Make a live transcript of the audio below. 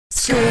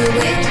Screw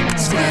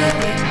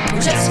it.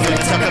 We're just gonna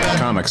talk about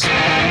Comics.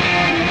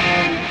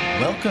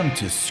 Welcome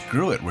to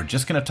Screw It. We're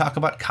just going to talk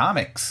about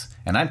comics.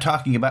 And I'm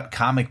talking about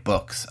comic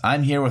books.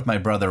 I'm here with my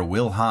brother,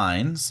 Will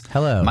Hines.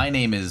 Hello. My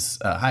name is...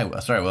 hi,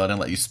 sorry, Will, I didn't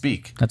let you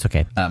speak. That's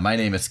okay. My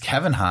name is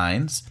Kevin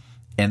Hines.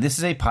 And this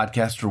is a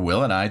podcast where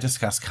Will and I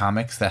discuss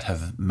comics that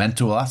have meant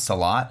to us a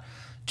lot.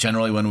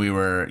 Generally when we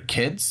were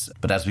kids.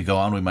 But as we go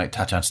on, we might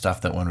touch on stuff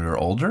that when we were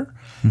older.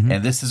 Mm-hmm.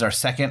 And this is our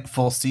second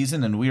full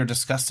season, and we are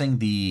discussing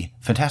the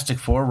Fantastic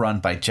Four run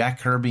by Jack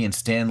Kirby and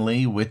Stan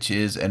Lee, which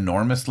is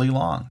enormously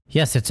long.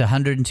 Yes, it's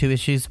 102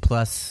 issues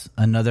plus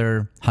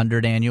another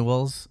 100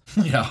 annuals.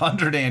 Yeah,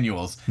 100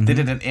 annuals. Mm-hmm. They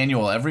did an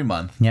annual every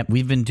month. Yep,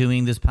 we've been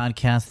doing this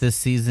podcast this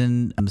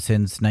season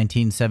since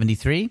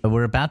 1973.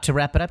 We're about to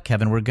wrap it up,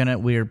 Kevin.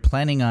 We're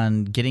planning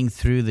on getting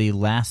through the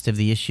last of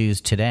the issues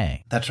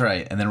today. That's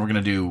right, and then we're going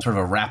to do sort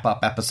of a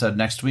wrap-up episode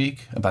next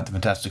week about the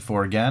Fantastic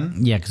Four again.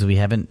 Yeah, because we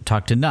haven't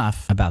talked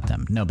enough about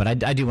them. No, but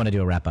I do want to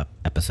do a wrap-up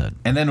episode.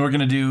 And then we're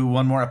going to do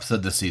one more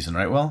episode this season,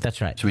 right, Will? That's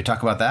right. Should we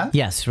talk about that?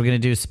 Yes, we're going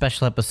to do a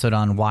special episode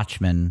on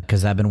Watchmen,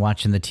 because I've been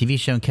watching the TV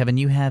show, and Kevin,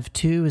 you have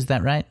too, is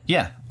that right?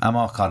 Yeah, I'm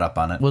all caught up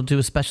on it. We'll do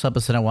a special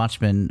episode on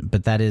Watchmen,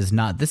 but that is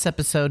not this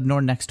episode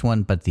nor next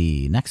one, but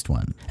the next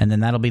one. And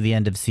then that'll be the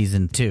end of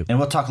season 2. And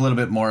we'll talk a little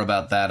bit more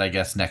about that, I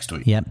guess, next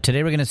week. Yep.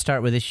 Today we're going to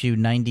start with issue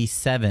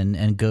 97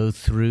 and go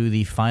through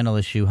the final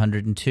issue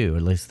 102. Or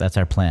at least that's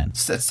our plan.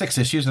 It's 6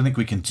 issues. I think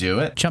we can do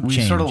it. Chump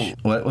change.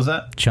 What was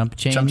that? Chump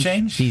change. Chump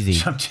change? Easy.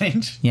 Chump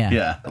change? Yeah.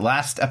 Yeah.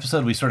 Last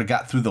episode, we sort of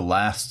got through the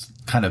last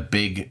kind of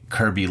big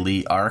Kirby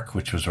Lee arc,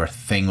 which was where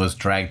Thing was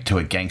dragged to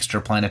a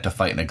gangster planet to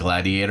fight in a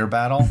gladiator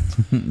battle.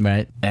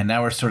 Right. And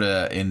now we're sort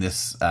of in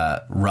this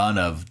run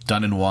of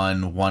done in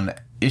one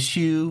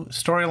issue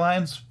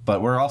storylines,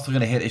 but we're also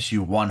going to hit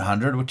issue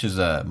 100, which is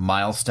a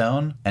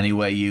milestone.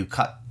 Anyway, you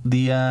cut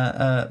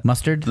the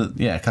mustard.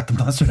 Cut the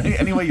mustard.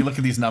 Anyway, you look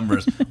at these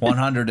numbers.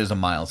 100 is a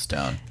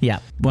milestone. Yeah,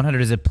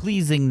 100 is a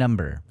pleasing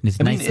number. It's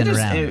nice and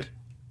round.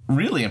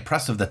 Really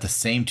impressive that the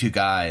same two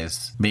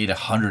guys made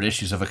 100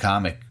 issues of a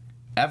comic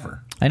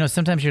ever. I know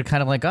sometimes you're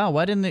kind of like, oh,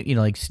 why didn't they,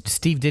 like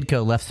Steve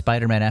Ditko left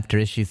Spider-Man after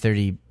issue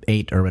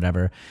 38 or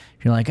whatever.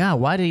 You're like, oh,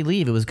 why did he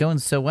leave? It was going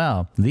so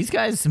well. These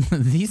guys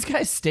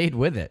stayed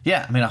with it.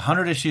 Yeah, I mean,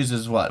 100 issues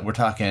is what? We're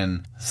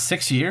talking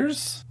 6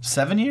 years?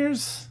 7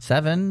 years?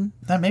 7?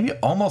 Maybe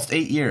almost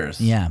 8 years.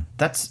 Yeah.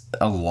 That's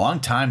a long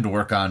time to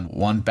work on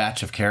one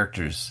batch of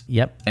characters.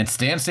 Yep. And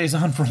Stan stays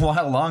on for a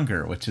while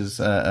longer, which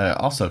is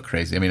also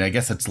crazy. I mean, I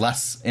guess it's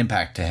less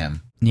impact to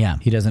him. Yeah,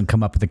 he doesn't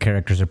come up with the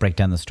characters or break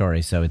down the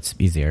story, so it's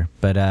easier.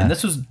 But and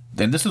this was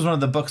one of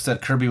the books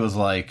that Kirby was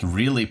like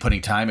really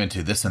putting time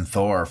into. This and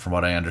Thor, from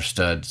what I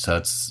understood. So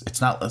it's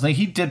not like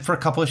he did for a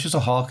couple issues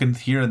of Hulk, and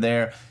here and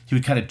there he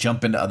would kind of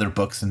jump into other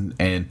books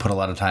and put a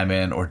lot of time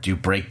in, or do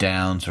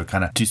breakdowns, or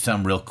kind of do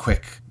some real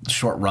quick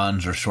short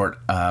runs or short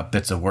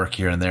bits of work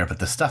here and there. But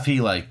the stuff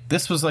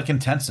this was like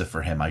intensive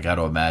for him. I got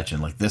to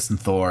imagine like this and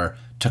Thor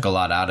took a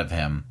lot out of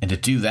him, and to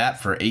do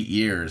that for 8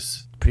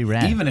 years. Pretty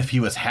rad. Even if he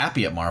was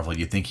happy at Marvel,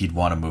 you'd think he'd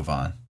want to move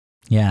on.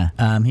 Yeah,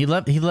 he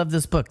loved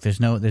this book. There's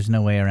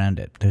no way around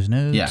it. There's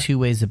no two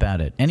ways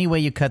about it. Any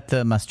way you cut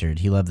the mustard,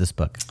 he loved this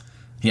book.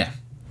 Yeah.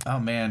 Oh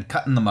man,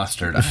 cutting the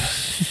mustard.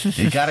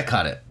 You gotta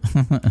cut it.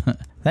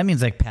 That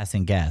means like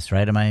passing gas,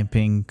 right? Am I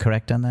being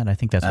correct on that? I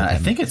think that's what I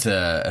think it's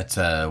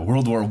a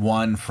World War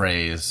I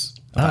phrase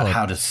about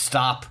how to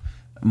stop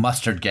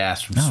mustard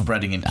gas from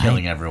spreading and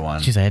killing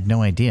everyone. Jeez, I had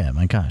no idea.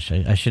 My gosh,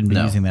 I shouldn't be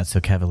using that so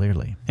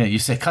cavalierly. Yeah, you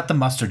say cut the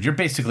mustard, you're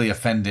basically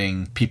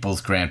offending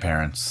people's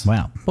grandparents.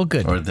 Wow. Well,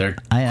 good. Or their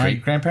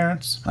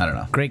great-grandparents? I don't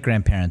know.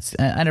 Great-grandparents.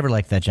 I never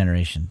liked that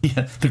generation.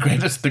 Yeah, the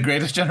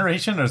greatest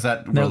generation? Or is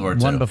that World War II?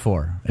 One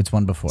before. It's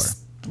one before.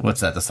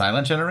 What's that, the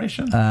silent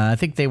generation? I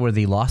think they were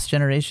the lost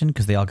generation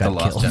because they all got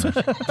killed.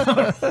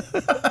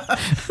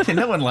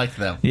 No one liked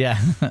them. Yeah.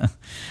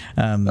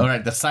 All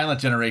right, the silent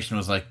generation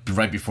was like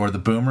right before the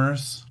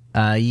boomers?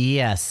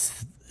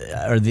 Yes.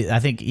 I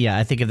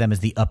think of them as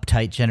the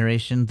uptight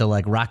generation, the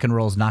like rock and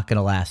roll's not going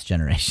to last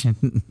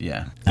generation.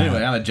 Yeah.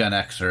 Anyway, I'm a Gen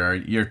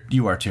Xer.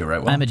 You are too,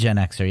 right? Well, I'm a Gen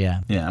Xer,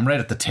 yeah. Yeah, I'm right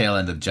at the tail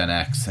end of Gen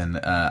X, and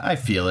I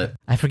feel it.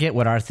 I forget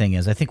what our thing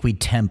is. I think we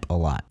temp a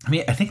lot. I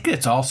mean, I think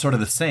it's all sort of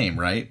the same,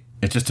 right?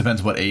 It just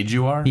depends what age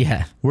you are.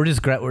 Yeah, we're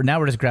just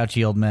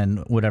grouchy old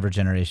men, whatever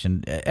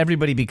generation.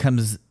 Everybody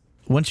becomes,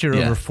 once you're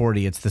over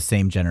 40, it's the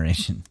same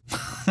generation.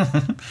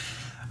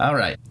 All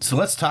right, so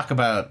let's talk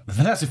about the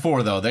Fantastic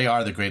Four, though. They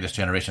are the greatest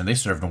generation. They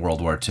served in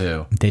World War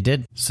II. They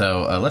did.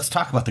 So let's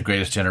talk about the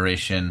greatest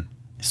generation,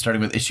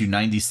 starting with issue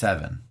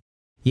 97.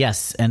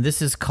 Yes, and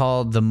this is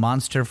called The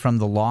Monster from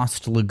the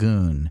Lost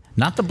Lagoon,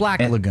 not the Black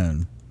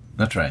Lagoon.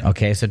 That's right.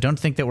 Okay, so don't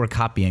think that we're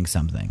copying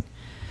something.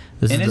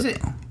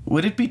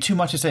 Would it be too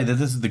much to say that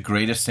this is the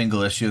greatest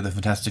single issue of the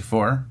Fantastic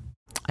Four?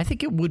 I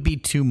think it would be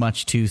too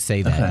much to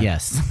say that, okay.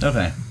 Yes.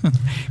 Okay.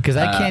 Because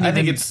I can't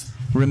even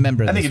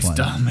remember this one. I think it's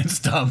dumb. It's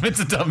dumb. It's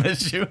a dumb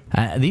issue.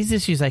 These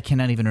issues I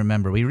cannot even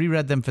remember. We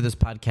reread them for this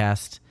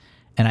podcast,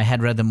 and I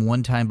had read them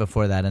one time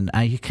before that, and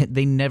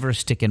they never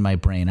stick in my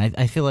brain.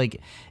 I feel like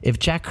if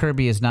Jack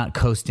Kirby is not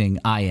coasting,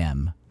 I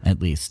am.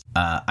 at least.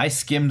 I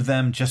skimmed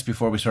them just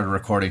before we started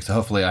recording, so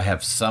hopefully I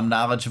have some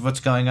knowledge of what's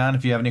going on.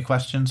 If you have any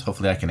questions,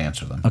 hopefully I can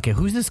answer them. Okay,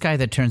 who's this guy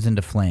that turns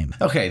into flame?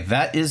 Okay,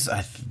 that is,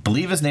 I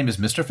believe his name is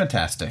Mr.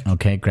 Fantastic.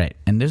 Okay, great.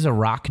 And there's a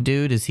rock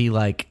dude. Is he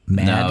like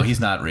mad? No, he's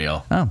not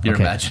real. Oh, You're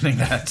okay. imagining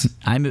that.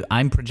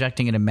 I'm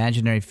projecting an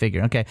imaginary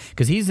figure. Okay,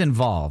 because he's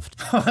involved.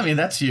 I mean,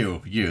 that's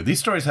you. These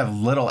stories have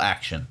little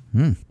action.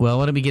 Well,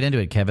 why don't we get into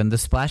it, Kevin? The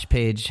splash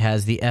page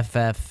has the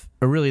FF,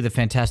 or really the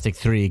Fantastic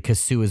Three, because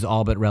Sue is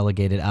all but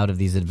relegated out of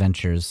these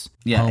adventures.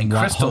 Yeah, and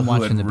Crystal, home who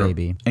watching had the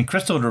baby. and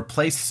Crystal had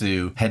replaced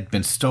Sue, had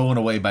been stolen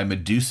away by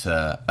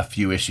Medusa a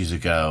few issues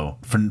ago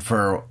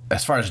for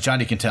as far as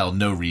Johnny can tell,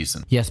 no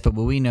reason. Yes, but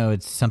what we know,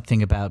 it's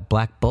something about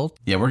Black Bolt.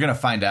 Yeah, we're going to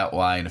find out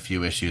why in a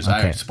few issues.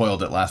 Okay. I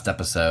spoiled it last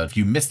episode. If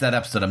you missed that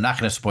episode, I'm not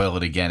going to spoil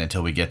it again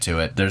until we get to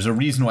it. There's a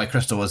reason why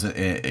Crystal was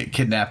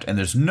kidnapped, and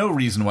there's no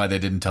reason why they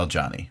didn't tell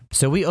Johnny.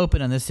 So we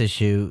open on this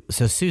issue.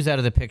 So Sue's out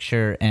of the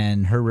picture,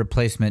 and her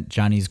replacement,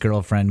 Johnny's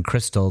girlfriend,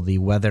 Crystal, the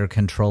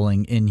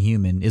weather-controlling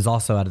Inhuman, is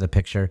also out of the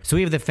picture. So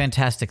we have the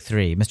Fantastic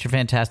Three. Mr.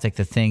 Fantastic,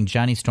 the Thing,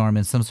 Johnny Storm,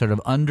 in some sort of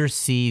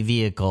undersea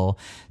vehicle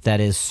that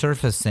is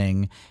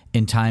surfacing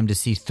in time to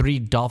see 3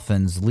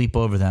 dolphins leap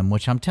over them,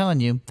 which I'm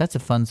telling you, that's a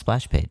fun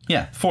splash page.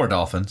 Yeah, 4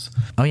 dolphins.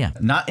 Oh, yeah.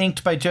 Not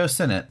inked by Joe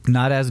Sinnott.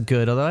 Not as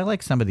good, although I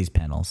like some of these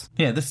panels.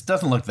 Yeah, this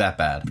doesn't look that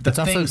bad. The It's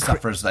also Thing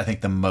suffers, I think,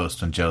 the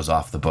most when Joe's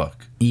off the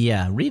book.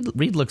 Yeah,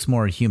 Reed looks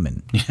more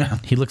human. Yeah.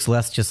 He looks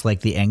less just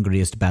like the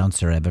angriest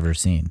bouncer I've ever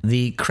seen.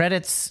 The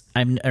credits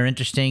are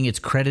interesting. It's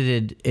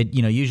credited,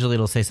 usually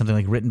it'll say something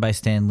like written by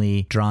Stan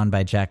Lee, drawn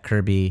by Jack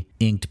Kirby,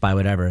 inked by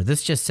whatever.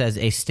 This just says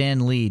a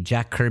Stan Lee,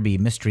 Jack Kirby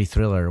mystery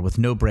thriller with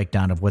no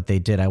breakdown of what they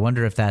did. I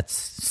wonder if that's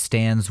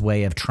Stan's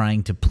way of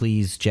trying to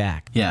please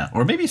Jack. Yeah,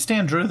 or maybe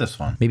Stan drew this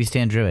one. Maybe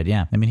Stan drew it,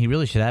 yeah. I mean, he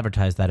really should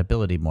advertise that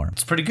ability more.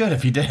 It's pretty good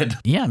if he did.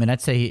 Yeah, I mean,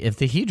 I'd say if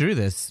he drew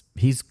this,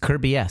 he's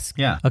Kirby-esque.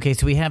 Yeah. Okay,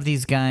 so we have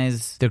these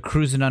guys. They're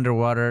cruising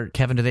underwater.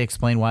 Kevin, do they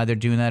explain why they're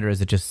doing that, or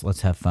is it just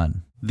let's have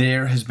fun?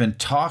 There has been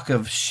talk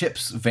of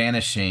ships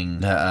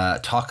vanishing,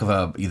 talk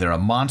of either a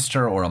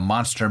monster or a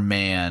monster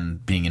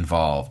man being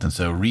involved. And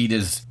so Reed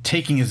is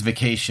taking his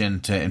vacation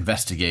to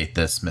investigate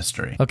this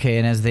mystery. Okay,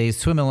 and as they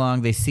swim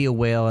along, they see a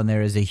whale, and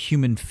there is a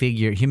humanoid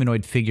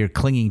figure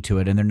clinging to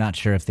it, and they're not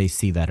sure if they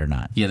see that or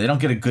not. Yeah, they don't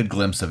get a good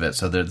glimpse of it,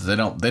 so they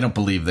don't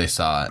believe they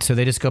saw it. So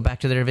they just go back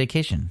to their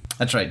vacation.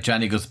 That's right.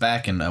 Johnny goes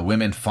back, and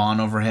women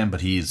fawn over him,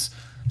 but he's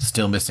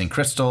still missing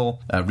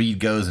Crystal. Reed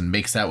goes and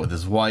makes out with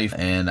his wife,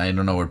 and I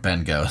don't know where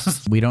Ben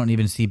goes. We don't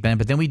even see Ben,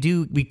 but then we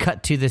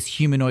cut to this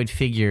humanoid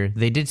figure.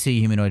 They did see a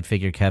humanoid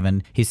figure,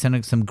 Kevin. He's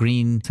sending some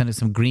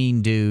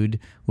green dude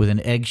with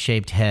an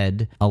egg-shaped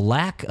head, a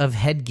lack of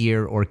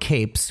headgear or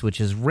capes, which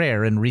is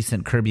rare in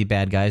recent Kirby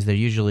bad guys. They're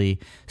usually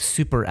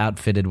super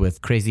outfitted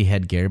with crazy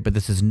headgear, but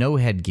this is no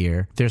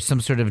headgear. There's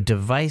some sort of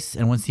device,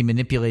 and once he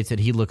manipulates it,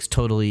 he looks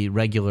totally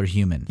regular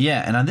human.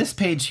 Yeah, and on this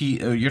page,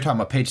 you're talking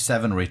about page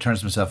 7 where he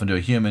turns himself into a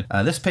human.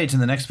 This page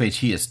and the next page,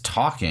 he is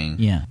talking.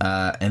 Yeah.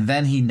 And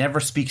then he never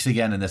speaks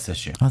again in this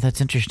issue. Oh,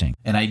 that's interesting.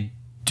 And I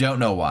don't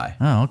know why.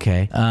 Oh,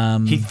 okay.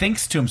 He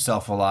thinks to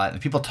himself a lot,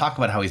 and people talk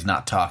about how he's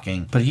not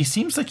talking, but he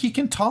seems like he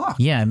can talk.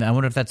 Yeah, I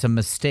wonder if that's a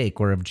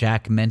mistake, or if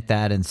Jack meant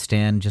that and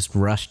Stan just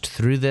rushed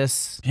through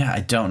this. Yeah,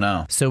 I don't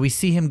know. So we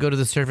see him go to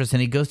the surface,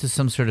 and he goes to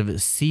some sort of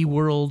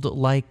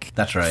SeaWorld-like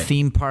That's right.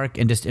 theme park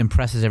and just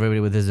impresses everybody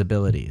with his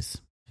abilities.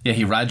 Yeah,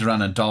 he rides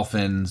around on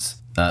dolphins,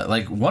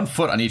 like 1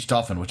 foot on each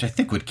dolphin, which I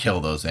think would kill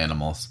those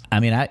animals. I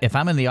mean, if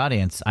I'm in the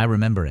audience, I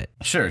remember it.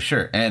 Sure.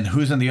 And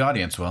who's in the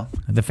audience? Well,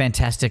 The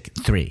Fantastic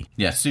Three.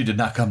 yeah, Sue did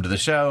not come to the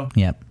show.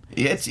 Yep.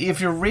 It's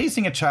if you're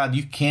raising a child,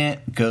 you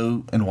can't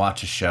go and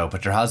watch a show,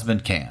 but your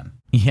husband can.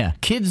 Yeah.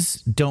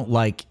 Kids don't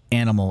like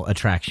animal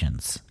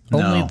attractions.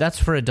 No. That's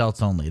for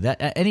adults only.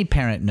 That any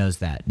parent knows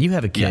that. You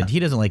have a kid. Yeah. He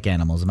doesn't like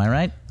animals. Am I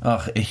right?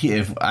 Oh,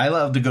 if I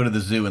love to go to the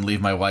zoo and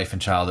leave my wife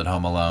and child at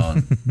home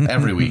alone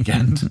every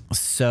weekend.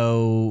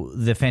 So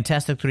the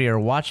Fantastic Three are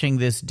watching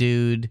this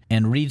dude,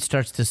 and Reed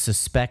starts to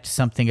suspect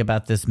something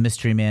about this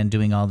mystery man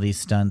doing all these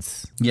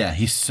stunts. Yeah,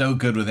 he's so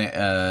good with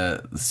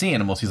sea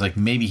animals. He's like,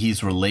 maybe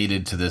he's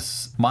related to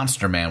this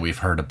monster man we've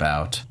heard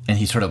about. And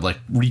he sort of like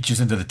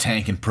reaches into the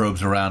tank and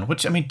probes around,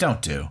 which, I mean,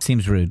 don't do.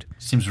 Seems rude.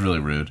 Seems really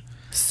rude.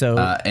 So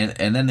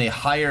and then they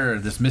hire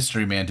this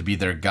mystery man to be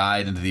their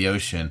guide into the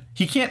ocean.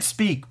 He can't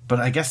speak, but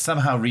I guess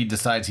somehow Reed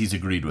decides he's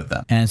agreed with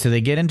them. And so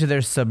they get into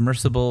their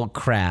submersible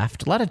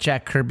craft. A lot of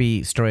Jack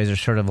Kirby stories are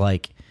sort of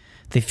like,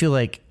 they feel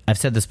like, I've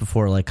said this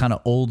before, like kind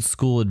of old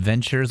school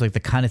adventures, like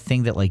the kind of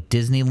thing that like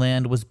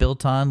Disneyland was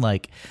built on.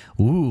 Like,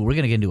 ooh, we're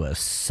going to get into a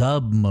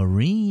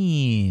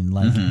submarine.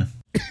 Like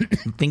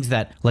things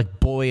that,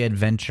 like boy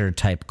adventure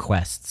type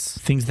quests.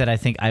 Things that I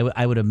think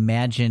I would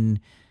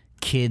imagine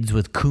kids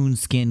with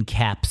coonskin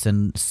caps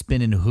and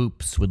spinning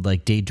hoops would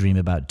like daydream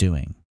about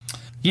doing.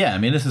 Yeah, I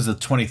mean, this is a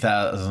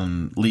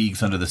 20,000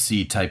 Leagues Under the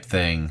Sea type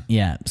thing.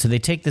 Yeah, so they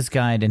take this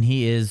guide, and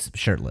he is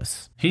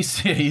shirtless.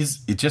 He's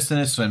just in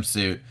his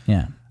swimsuit.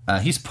 Yeah.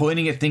 He's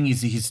pointing at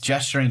things, he's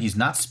gesturing, he's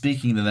not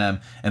speaking to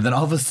them, and then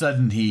all of a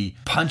sudden he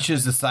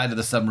punches the side of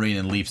the submarine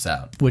and leaps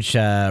out. Which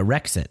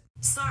wrecks it.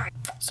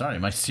 Sorry,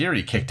 my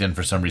Siri kicked in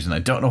for some reason. I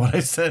don't know what I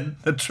said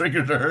that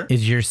triggered her.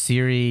 Is your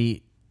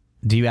Siri?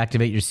 Do you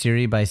activate your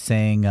Siri by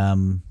saying?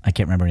 I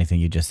can't remember anything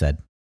you just said.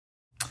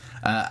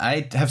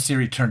 I have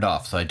Siri turned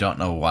off, so I don't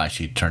know why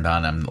she turned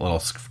on. I'm a little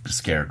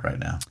scared right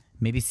now.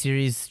 Maybe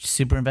Siri's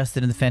super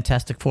invested in the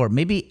Fantastic Four.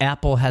 Maybe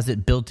Apple has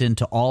it built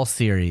into all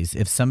series.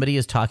 If somebody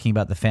is talking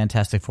about the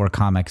Fantastic Four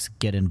comics,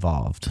 get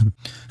involved.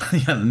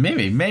 Yeah,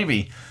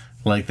 maybe.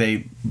 Like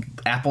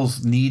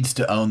Apple's needs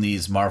to own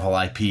these Marvel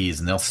IPs,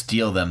 and they'll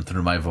steal them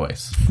through my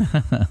voice.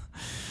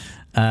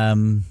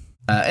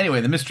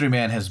 Anyway, the mystery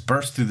man has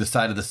burst through the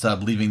side of the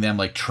sub, leaving them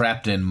like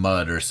trapped in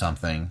mud or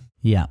something.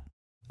 Yeah.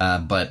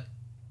 But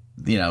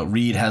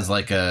Reed has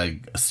like a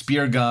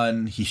spear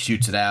gun. He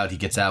shoots it out. He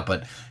gets out,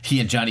 but he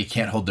and Johnny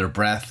can't hold their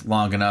breath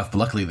long enough. But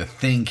luckily, the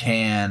Thing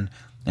can,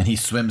 and he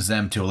swims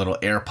them to a little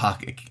air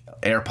pocket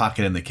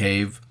in the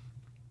cave.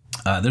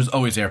 There's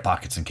always air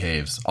pockets in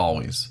caves,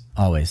 always.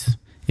 Always.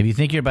 If you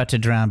think you're about to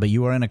drown, but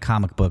you are in a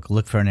comic book,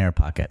 look for an air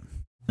pocket.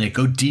 Yeah,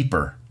 go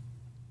deeper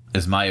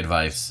is my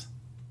advice.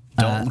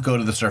 Don't go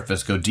to the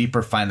surface. Go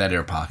deeper. Find that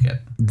air pocket.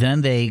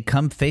 Then they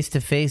come face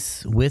to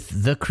face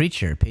with the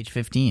creature, page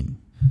 15.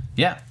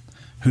 Yeah,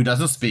 who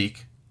doesn't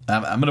speak.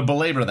 I'm going to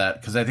belabor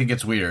that because I think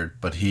it's weird,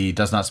 but he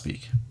does not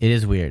speak. It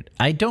is weird.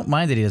 I don't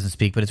mind that he doesn't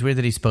speak, but it's weird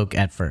that he spoke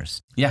at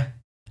first. Yeah.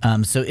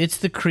 So it's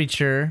the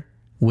creature,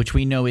 which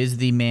we know is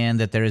the man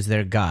that there is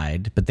their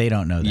guide, but they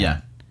don't know that.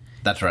 Yeah,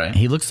 that's right.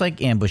 He looks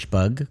like Ambush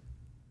Bug.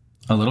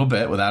 A little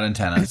bit without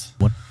antennas.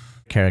 What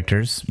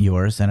characters,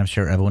 yours, and I'm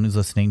sure everyone who's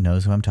listening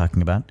knows who I'm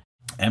talking about.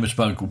 Ambush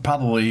Bug,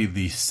 probably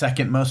the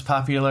second most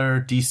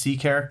popular DC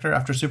character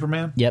after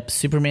Superman. Yep,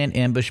 Superman,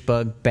 Ambush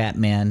Bug,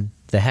 Batman,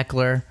 the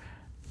Heckler.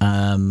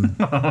 Good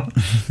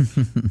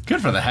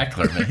for the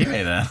Heckler, man. He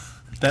made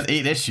that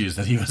 8 issues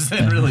that he was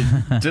in really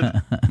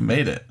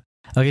made it.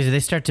 Okay, so they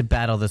start to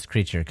battle this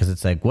creature because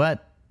it's like,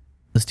 what?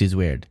 This dude's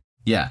weird.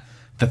 Yeah,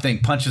 the Thing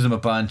punches him a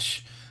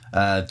bunch.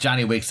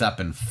 Johnny wakes up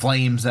and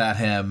flames at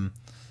him.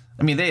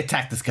 I mean, they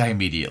attack this guy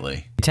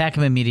immediately. Attack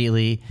him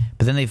immediately,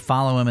 but then they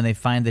follow him and they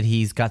find that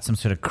he's got some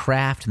sort of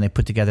craft, and they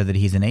put together that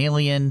he's an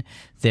alien.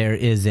 There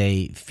is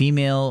a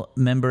female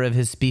member of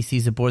his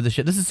species aboard the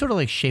ship. This is sort of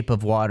like Shape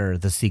of Water,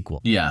 the sequel.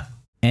 Yeah.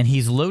 And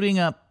he's loading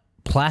up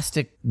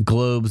plastic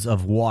globes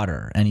of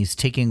water, and he's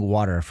taking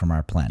water from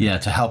our planet. Yeah,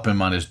 to help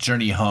him on his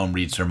journey home,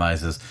 Reed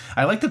surmises.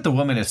 I like that the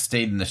woman has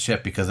stayed in the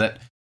ship because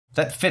that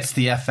fits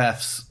the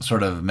FF's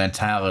sort of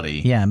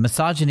mentality. Yeah,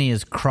 misogyny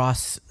is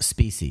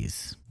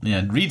cross-species. Yeah,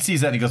 and Reed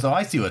sees that and he goes, oh,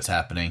 I see what's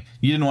happening.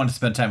 You didn't want to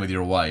spend time with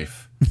your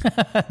wife.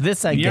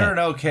 This I get. You're an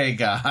okay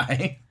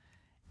guy.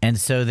 And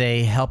so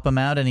they help him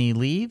out and he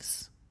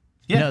leaves?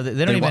 Yeah. No,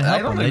 they don't even help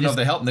him. I don't even know if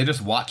they help him. They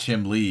just watch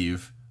him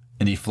leave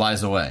and he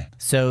flies away.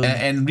 So,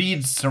 and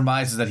Reed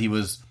surmises that he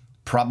was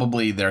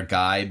probably their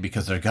guide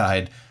because their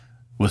guide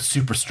was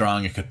super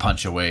strong and could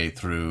punch a way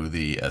through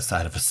the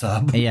side of a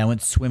sub. Yeah, I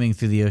went swimming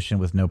through the ocean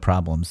with no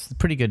problems.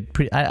 Pretty good.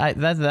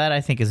 That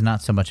I think is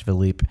not so much of a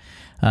leap.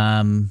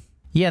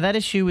 Yeah, that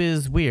issue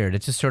is weird.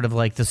 It's just sort of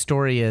like the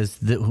story is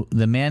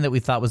the man that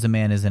we thought was a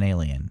man is an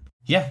alien.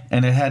 Yeah,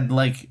 and it had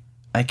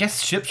I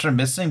guess ships are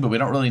missing, but we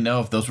don't really know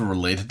if those were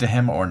related to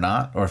him or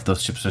not, or if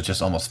those ships had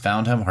just almost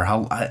found him, or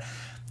how.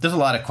 There's a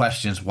lot of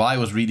questions. Why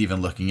was Reed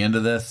even looking into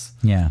this?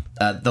 Yeah.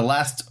 The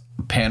last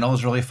panel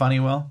is really funny,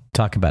 Will.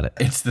 Talk about it.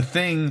 It's the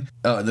Thing.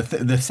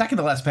 The second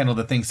to last panel,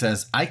 the Thing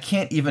says, I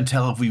can't even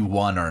tell if we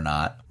won or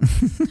not.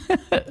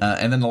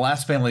 And then the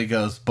last panel, he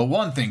goes, but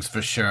one thing's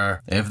for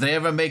sure. If they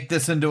ever make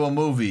this into a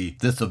movie,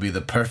 this will be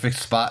the perfect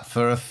spot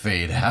for a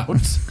fade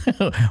out.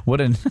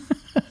 What an...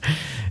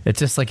 It's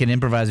just like an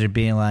improviser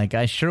being like,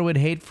 I sure would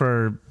hate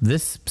for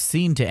this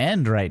scene to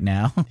end right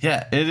now.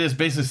 Yeah, it is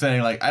basically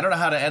saying, I don't know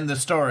how to end the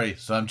story,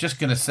 so I'm just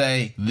going to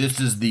say, this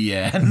is the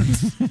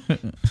end.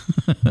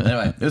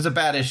 Anyway, it was a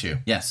bad issue.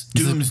 Yes,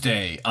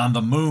 Doomsday on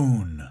the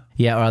Moon.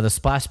 Yeah, or the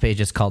splash page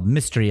is called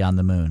Mystery on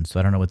the Moon, so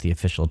I don't know what the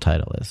official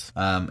title is.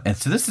 And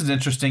so this is an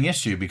interesting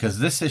issue because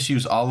this issue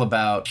is all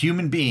about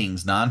human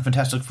beings,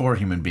 non-Fantastic Four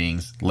human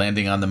beings,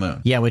 landing on the moon.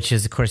 Yeah, which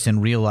is, of course,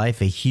 in real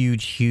life, a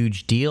huge,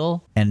 huge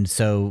deal. And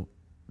so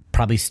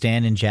probably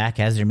Stan and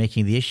Jack, as they're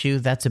making the issue,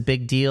 that's a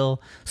big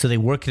deal. So they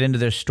work it into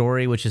their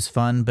story, which is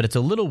fun. But it's a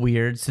little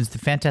weird since the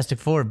Fantastic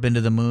Four have been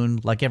to the moon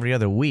like every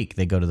other week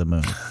they go to the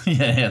moon.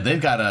 Yeah, they've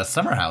got a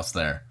summer house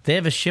there. They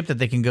have a ship that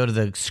they can go to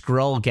the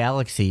Skrull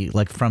Galaxy,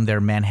 like from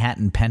their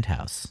Manhattan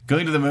penthouse.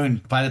 Going to the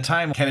moon, by the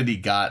time Kennedy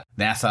got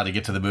NASA to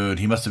get to the moon,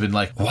 he must have been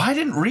like, why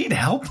didn't Reed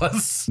help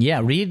us? Yeah,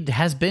 Reed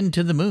has been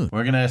to the moon.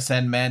 We're going to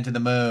send men to the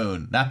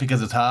moon. Not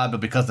because it's hard, but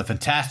because the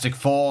Fantastic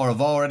Four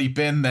have already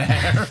been there.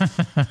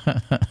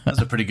 That's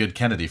a pretty good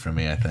Kennedy for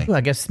me, I think. Well,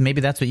 I guess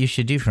maybe that's what you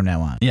should do from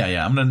now on.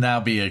 Yeah. I'm going to now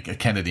be a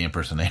Kennedy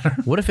impersonator.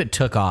 What if it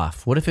took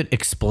off? What if it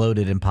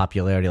exploded in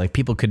popularity? Like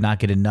people could not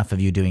get enough of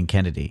you doing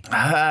Kennedy.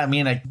 I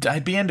mean,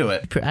 I'd be into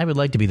it. I would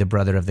like to be the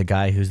brother of the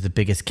guy who's the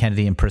biggest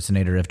Kennedy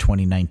impersonator of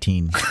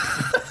 2019.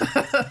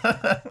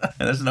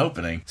 There's an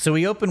opening. So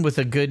we open with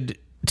a good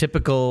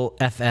typical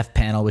FF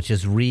panel, which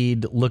is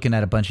Reed looking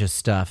at a bunch of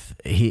stuff.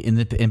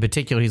 In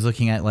particular, he's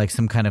looking at like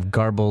some kind of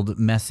garbled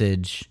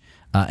message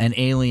an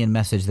alien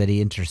message that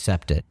he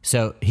intercepted.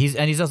 So he's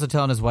also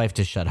telling his wife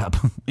to shut up.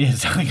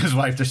 He's telling his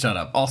wife to shut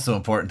up. Also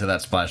important to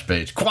that splash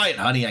page. Quiet,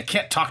 honey. I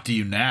can't talk to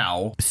you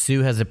now.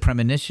 Sue has a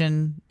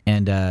premonition,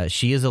 and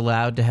she is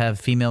allowed to have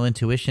female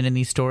intuition in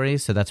these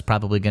stories, so that's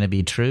probably going to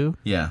be true.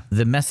 Yeah.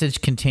 The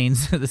message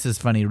contains, this is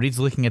funny, Reed's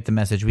looking at the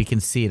message. We can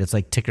see it. It's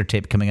like ticker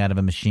tape coming out of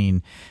a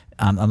machine.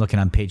 I'm looking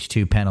on page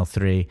 2, panel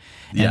 3.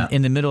 And Yeah.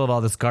 in the middle of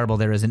all this garble,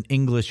 there is an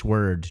English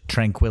word,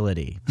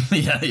 tranquility.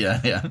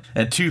 Yeah.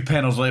 And 2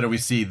 panels later, we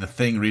see the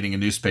Thing reading a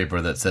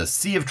newspaper that says,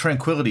 Sea of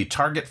Tranquility,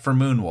 target for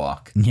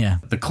moonwalk. Yeah.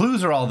 The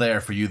clues are all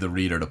there for you, the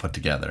reader, to put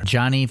together.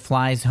 Johnny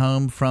flies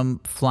home from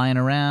flying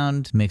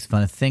around, makes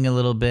fun of Thing a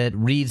little bit.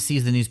 Reed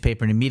sees the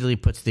newspaper and immediately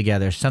puts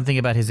together something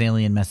about his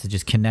alien message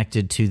is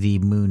connected to the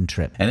moon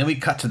trip. And then we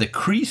cut to the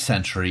Kree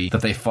sentry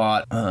that they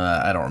fought,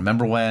 I don't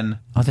remember when.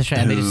 Oh, that's right.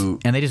 Who-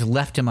 And they just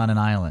left him on an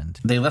island.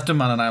 They left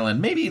him on an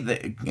island, maybe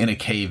in a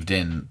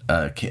caved-in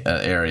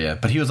area,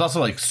 but he was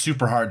also like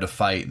super hard to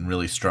fight and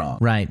really strong.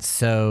 Right.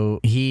 So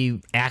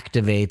he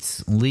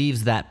activates,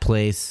 leaves that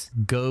place,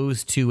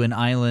 goes to an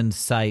island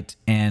site,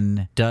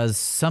 and does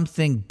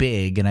something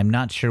big, and I'm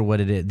not sure what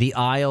it is. The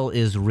Isle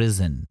is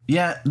risen.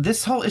 Yeah,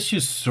 this whole issue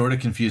is sort of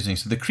confusing.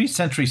 So the Kree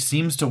sentry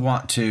seems to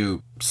want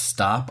to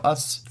stop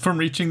us from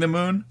reaching the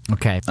moon.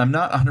 Okay. I'm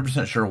not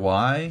 100% sure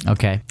why.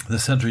 Okay. The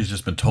sentry's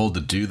just been told to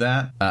do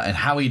that. And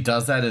how he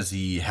does that is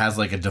he has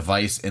like a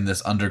device in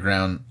this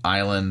underground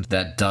island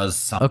that does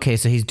something. Okay,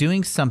 so he's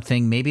doing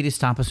something maybe to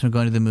stop us from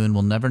going to the moon.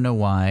 We'll never know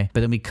why.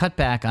 But then we cut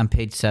back on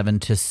page 7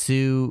 to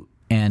Sue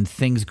and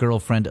Thing's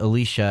girlfriend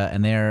Alicia,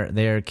 and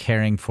they're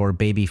caring for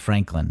baby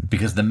Franklin.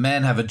 Because the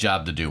men have a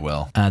job to do,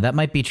 Will. That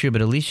might be true,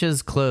 but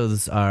Alicia's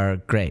clothes are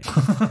great.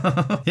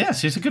 Yeah,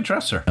 she's a good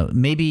dresser.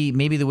 Maybe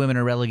the women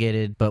are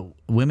relegated, but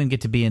women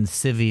get to be in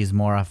civvies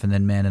more often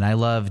than men. And I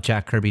love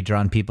Jack Kirby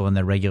drawing people in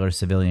their regular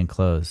civilian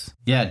clothes.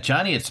 Yeah,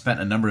 Johnny had spent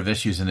a number of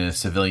issues in his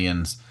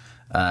civilians,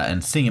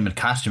 and seeing him in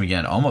costume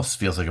again almost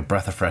feels like a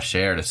breath of fresh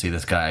air to see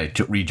this guy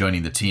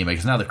rejoining the team.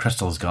 Because now the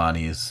crystal's gone,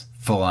 he's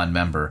full-on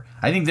member.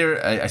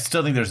 I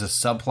still think there's a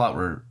subplot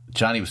where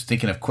Johnny was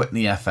thinking of quitting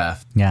the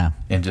FF, Yeah.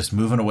 and just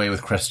moving away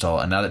with Crystal.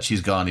 And now that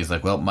she's gone, he's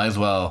like, well, might as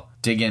well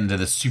dig into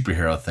this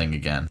superhero thing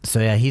again. So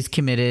yeah, he's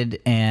committed,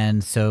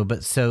 and so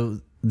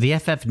the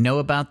FF know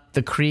about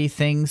the Kree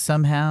thing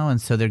somehow, and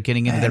so they're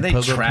getting into And their they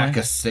pogo track plan.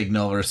 a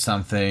signal or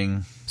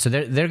something. So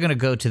they're going to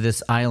go to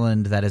this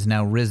island that is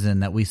now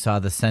risen that we saw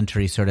the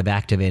Sentry sort of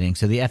activating.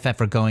 So the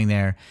FF are going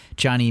there.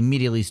 Johnny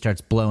immediately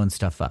starts blowing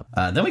stuff up.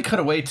 Then we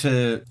cut away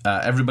to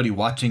everybody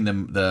watching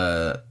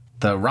the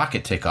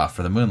rocket take off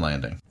for the moon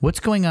landing. What's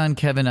going on,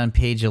 Kevin, on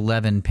page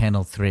 11,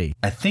 panel 3?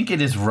 I think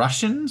it is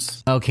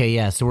Russians. Okay,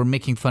 yeah, so we're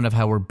making fun of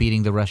how we're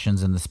beating the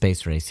Russians in the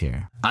space race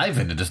here.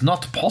 Ivan, it is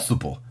not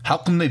possible. How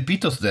come they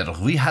beat us there?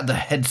 We had the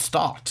head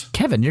start.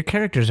 Kevin, your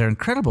characters are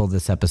incredible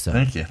this episode.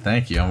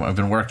 Thank you. I've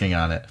been working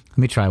on it. Let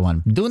me try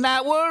one. Do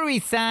not worry,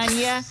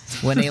 Sonya.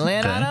 When they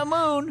land on a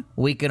moon,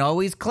 we can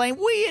always claim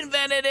we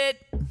invented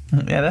it.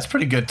 Yeah, that's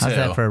pretty good too. How's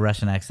that for a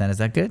Russian accent? Is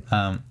that good?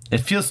 It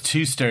feels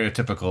too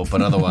stereotypical,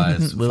 but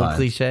otherwise Little fine.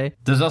 cliche.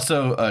 There's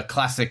also a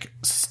classic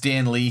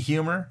Stan Lee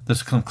humor.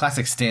 There's some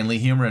classic Stan Lee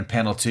humor in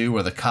panel 2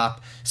 where the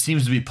cop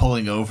seems to be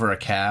pulling over a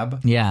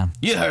cab. Yeah.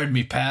 You heard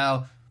me,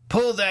 pal.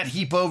 Pull that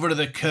heap over to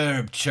the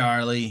curb,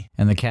 Charlie.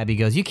 And the cabbie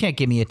goes, you can't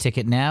give me a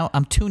ticket now.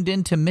 I'm tuned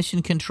in to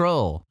mission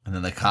control. And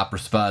then the cop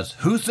responds,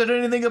 who said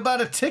anything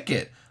about a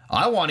ticket?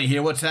 I want to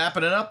hear what's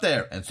happening up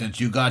there. And since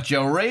you got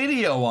your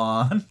radio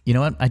on. You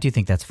know what? I do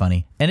think that's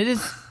funny. And it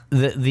is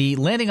the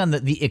landing on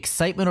the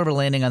excitement over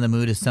landing on the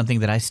moon is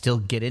something that I still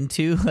get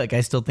into. Like, I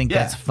still think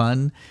that's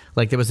fun.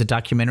 Like, there was a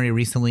documentary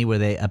recently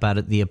where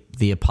about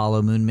the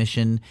Apollo moon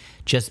mission,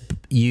 just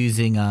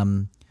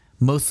using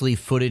mostly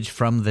footage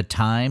from the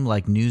time,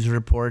 like news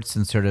reports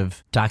and sort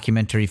of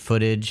documentary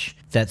footage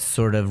that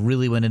sort of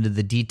really went into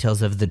the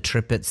details of the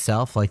trip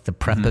itself, like the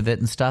prep of it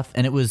and stuff.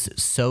 And it was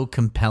so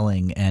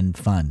compelling and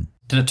fun.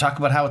 Did it talk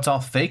about how it's all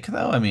fake,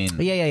 though? I mean...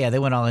 But yeah. They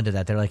went all into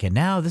that. They're like, and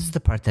now this is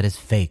the part that is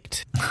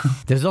faked.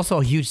 There's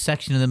also a huge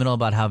section in the middle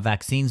about how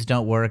vaccines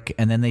don't work.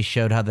 And then they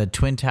showed how the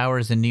Twin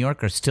Towers in New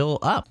York are still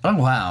up. Oh,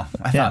 wow.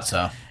 I thought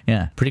so.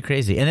 Yeah, pretty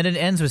crazy. And then it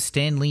ends with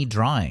Stan Lee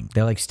drawing.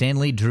 They're like, Stan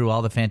Lee drew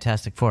all the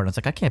Fantastic Four. And it's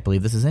like, I can't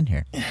believe this is in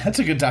here. That's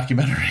a good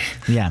documentary.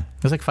 Yeah,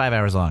 it was like 5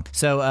 hours long.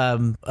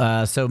 So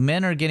so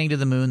men are getting to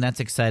the moon.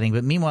 That's exciting.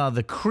 But meanwhile,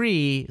 the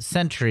Kree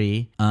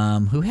Sentry,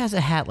 who has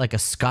a hat like a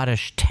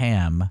Scottish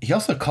tam, He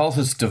also calls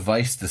his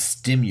device the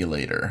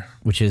stimulator.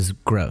 which is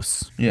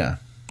gross. Yeah.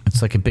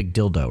 It's like a big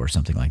dildo or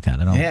something like that.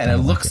 I don't. Yeah, and I it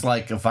don't looks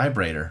like like a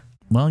vibrator.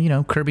 Well, you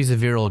know, Kirby's a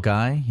virile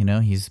guy. You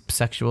know, he's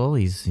sexual.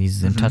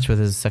 He's in touch with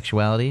his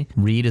sexuality.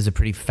 Reed is a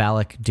pretty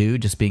phallic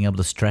dude, just being able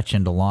to stretch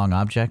into long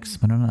objects.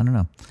 I don't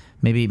know.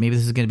 Maybe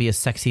this is going to be a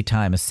sexy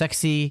time, a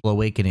sexy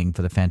awakening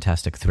for the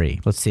Fantastic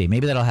Three. Let's see.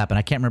 Maybe that'll happen.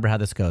 I can't remember how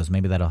this goes.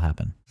 Maybe that'll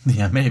happen.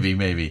 Yeah,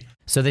 maybe.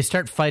 So they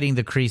start fighting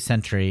the Kree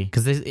Sentry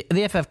because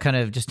the FF kind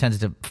of just tends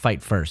to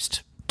fight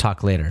first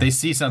talk later. They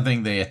see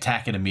something, they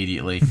attack it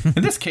immediately.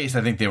 In this case,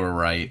 I think they were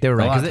right. They were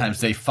right, A lot 'cause of times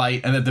they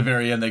fight, and at the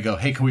very end they go,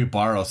 "Hey, can we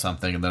borrow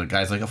something?" And the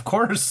guy's like, "Of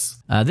course."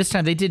 This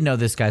time they did know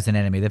this guy's an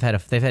enemy. They've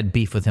had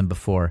beef with him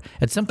before.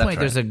 At some point,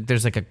 That's right.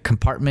 there's like a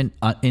compartment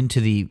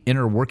into the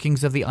inner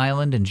workings of the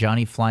island, and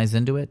Johnny flies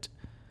into it.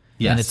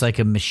 Yes, And it's like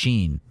a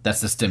machine,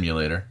 that's the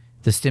stimulator.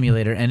 the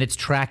stimulator, and it's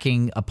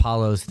tracking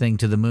Apollo's thing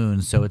to the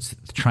moon, so it's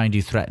trying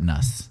to threaten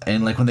us.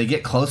 And like when they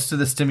get close to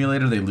the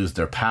stimulator, they lose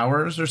their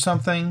powers or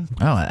something.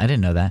 Oh, I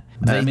didn't know that.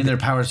 I mean, their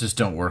powers just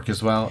don't work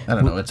as well. I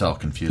don't know. It's all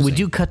confusing. We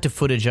do cut to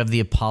footage of the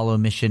Apollo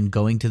mission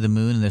going to the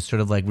moon, and there's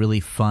sort of like really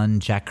fun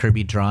Jack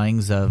Kirby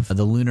drawings of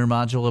the lunar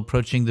module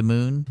approaching the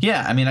moon.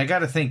 Yeah, I mean, I got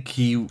to think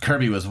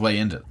Kirby was way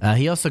into it.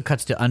 He also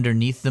cuts to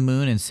underneath the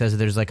moon and says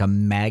there's like a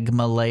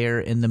magma layer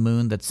in the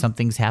moon, that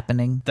something's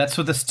happening. That's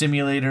what the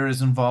stimulator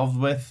is involved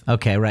with.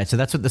 Okay, right. So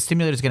that's what the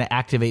stimulator is going to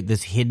activate,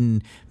 this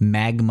hidden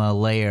magma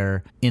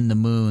layer in the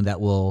moon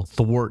that will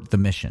thwart the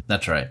mission.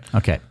 That's right.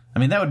 Okay. I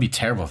mean, that would be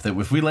terrible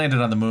if we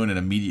landed on the moon and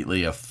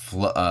immediately a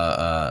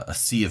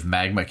sea of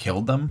magma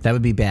killed them. That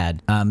would be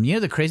bad.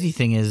 The crazy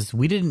thing is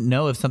we didn't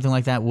know if something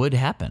like that would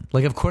happen.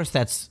 Like, of course,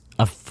 that's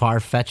a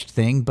far-fetched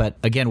thing, but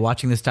again,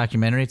 watching this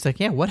documentary, it's like,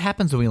 yeah, what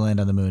happens when we land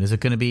on the moon? Is it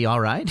going to be all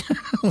right?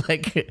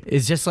 Like,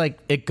 is just like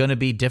it going to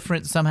be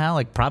different somehow?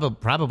 Like,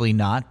 probably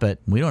not, but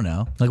we don't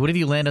know. Like, what if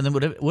you land on the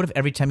moon? What if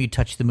every time you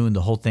touch the moon,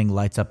 the whole thing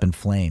lights up in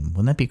flame?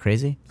 Wouldn't that be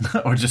crazy?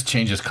 Or just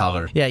changes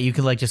color. Yeah, you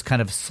could like just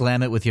kind of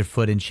slam it with your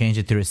foot and change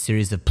it through a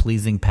series of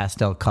pleasing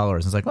pastel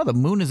colors. It's like, oh, the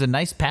moon is a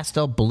nice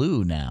pastel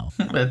blue now.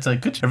 It's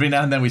like good. Every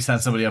now and then we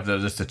send somebody up there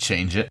just to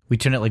change it. We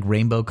turn it like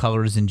rainbow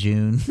colors in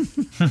June.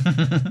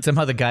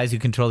 Somehow the guys who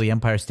control the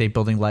Empire State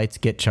Building lights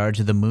get charge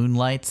of the moon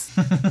lights.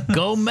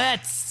 Go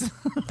Mets!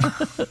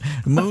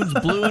 Moon's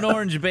blue and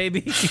orange,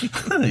 baby.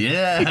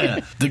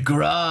 Yeah, the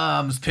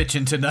Grom's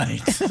pitching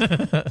tonight.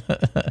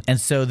 And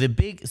so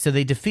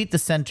they defeat the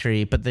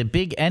Sentry, but the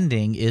big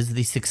ending is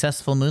the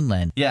successful moon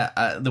landing.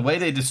 Yeah, the way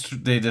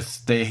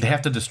they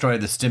have to destroy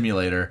the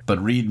stimulator, but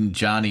Reed and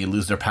Johnny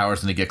lose their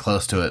powers when they get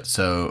close to it.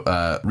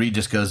 So Reed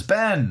just goes,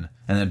 "Ben!"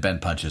 And then Ben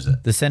punches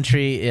it. The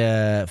Sentry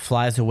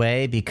flies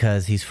away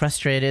because he's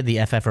frustrated.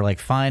 The FF are like,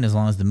 fine, as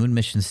long as the moon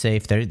mission's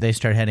safe. They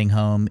start heading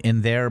home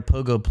in their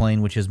pogo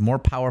plane, which is more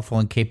powerful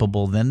and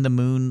capable than the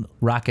moon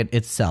rocket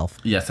itself.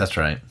 Yes, that's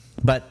right.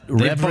 But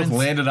They've both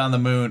landed on the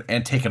moon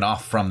and taken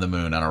off from the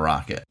moon on a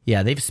rocket.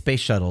 Yeah, they've space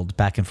shuttled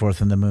back and forth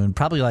from the moon,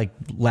 probably like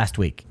last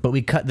week. But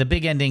the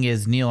big ending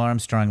is Neil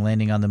Armstrong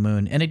landing on the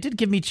moon, and it did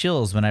give me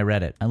chills when I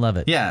read it. I love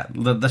it. Yeah,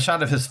 the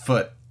shot of his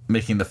foot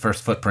making the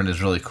first footprint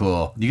is really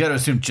cool. You got to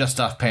assume just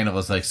off panel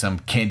was like some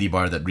candy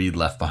bar that Reed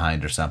left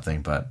behind or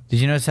something, but... Did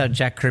you notice how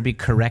Jack Kirby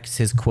corrects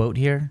his quote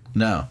here?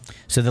 No.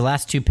 So the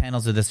last two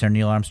panels of this are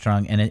Neil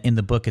Armstrong, and in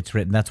the book it's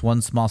written, that's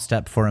one small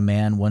step for a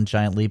man, one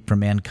giant leap for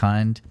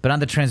mankind. But on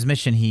the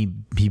transmission, he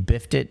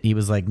biffed it. He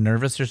was like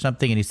nervous or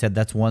something, and he said,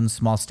 that's one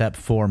small step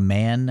for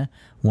man,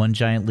 one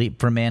giant leap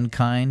for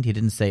mankind. He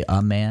didn't say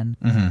a man.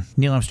 Mm-hmm.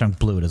 Neil Armstrong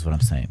blew it, is what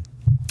I'm saying.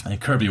 And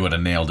Kirby would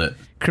have nailed it.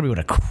 Kirby would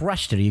have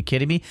crushed it. Are you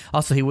kidding me?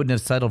 Also, he wouldn't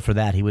have settled for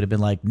that. He would have been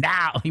like,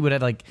 now. He would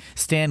have like,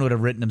 Stan would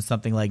have written him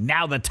something like,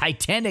 now the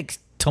Titanic's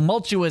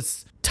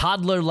tumultuous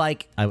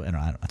toddler-like. I don't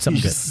know. Something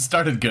You good.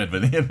 started good,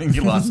 but then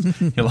you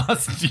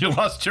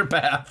lost your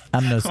path.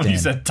 I'm no When you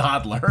Stan. said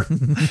toddler.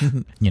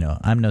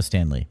 I'm no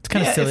Stanley. It's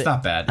kind of Yeah, silly. it's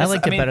not bad. I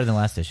liked it I mean, better than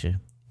last issue.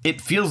 It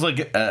feels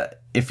like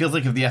if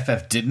the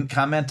FF didn't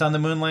comment on the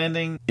moon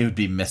landing, it would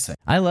be missing.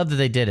 I love that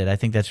they did it. I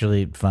think that's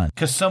really fun.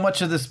 Because so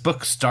much of this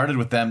book started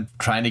with them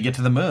trying to get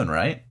to the moon,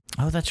 right?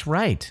 Oh, that's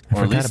right. I Or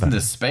at forgot least about into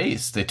it.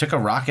 space. They took a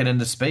rocket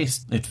into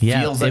space. It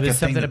Yeah, feels it like was a thing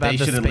something that about they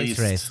the should at space least...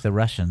 race, the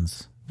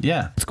Russians.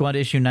 Yeah. Let's go on to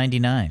issue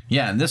 99.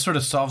 Yeah, and this sort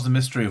of solves the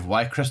mystery of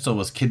why Crystal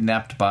was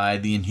kidnapped by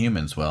the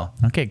Inhumans, Will.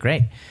 Okay,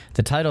 great.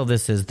 The title of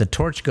this is The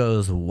Torch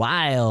Goes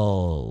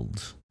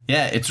Wild.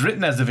 Yeah, it's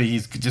written as if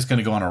he's just going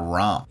to go on a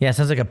romp. Yeah, it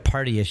sounds like a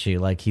party issue,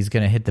 like he's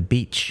going to hit the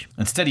beach.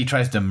 Instead, he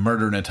tries to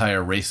murder an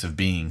entire race of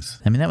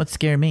beings. I mean, that would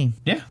scare me.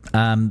 Yeah.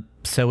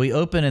 So we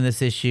open in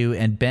this issue,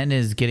 and Ben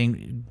is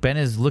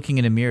looking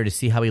in a mirror to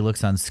see how he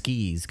looks on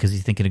skis because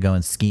he's thinking of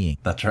going skiing.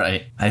 That's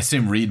right. I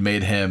assume Reed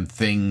made him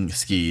thing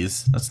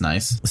skis. That's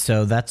nice.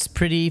 So that's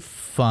pretty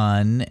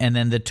fun. And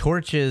then the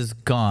torch is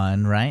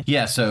gone, right?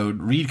 Yeah, so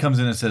Reed comes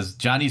in and says,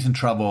 Johnny's in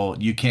trouble.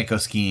 You can't go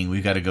skiing.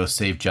 We've got to go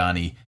save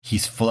Johnny.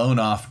 He's flown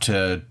off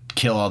to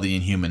kill all the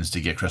Inhumans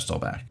to get Crystal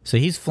back. So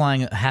he's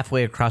flying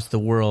halfway across the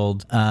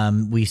world.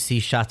 We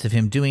see shots of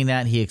him doing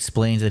that. He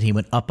explains that he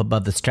went up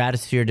above the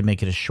stratosphere to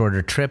make it a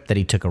shorter trip, that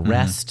he took a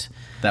rest.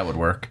 That would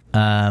work.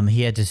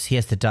 He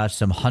has to dodge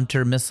some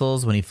Hunter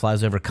missiles when he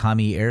flies over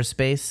Kami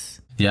airspace.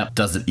 Yep,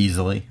 does it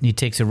easily. He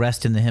takes a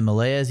rest in the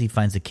Himalayas. He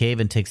finds a cave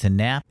and takes a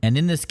nap. And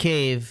in this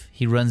cave,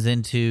 he runs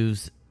into...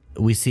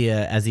 We see,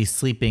 as he's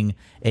sleeping,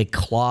 a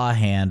claw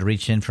hand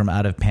reach in from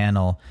out of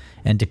panel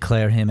and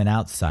declare him an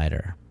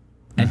outsider.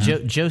 And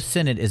Joe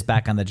Sinnott is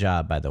back on the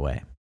job, by the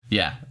way.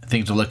 Yeah,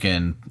 things are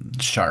looking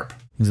sharp.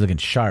 He's looking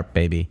sharp,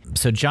 baby.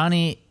 So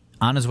Johnny,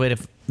 on his way to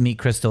meet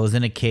Crystal, is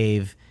in a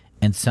cave,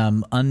 and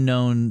some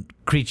unknown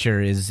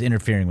creature is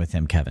interfering with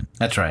him, Kevin.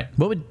 That's right.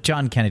 What would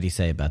John Kennedy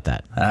say about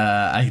that?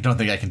 I don't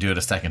think I can do it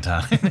a second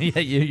time. Yeah,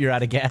 you're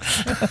out of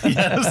gas.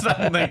 Yes,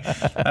 I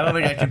don't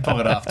think I can pull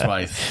it off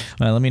twice.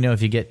 Well, let me know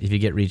if you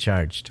get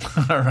recharged.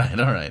 All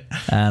right.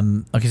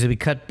 Okay, so we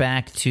cut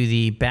back to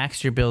the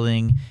Baxter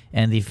Building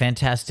and the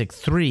Fantastic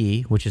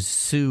Three, which is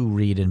Sue,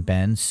 Reed, and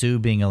Ben. Sue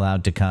being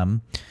allowed to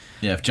come.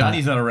 Yeah, if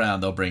Johnny's not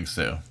around, they'll bring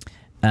Sue.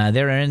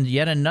 They're in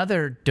yet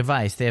another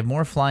device. They have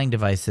more flying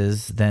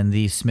devices than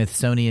the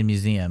Smithsonian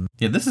Museum.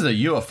 Yeah, this is a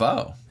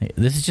UFO.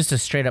 This is just a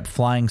straight up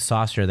flying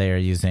saucer they are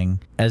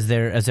using. As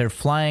they're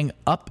flying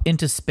up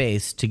into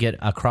space to get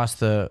across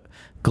the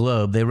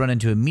globe, they run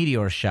into a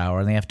meteor shower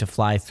and they have to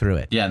fly through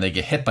it. Yeah, and they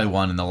get hit by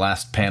one in the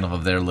last panel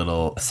of their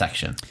little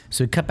section.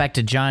 So we cut back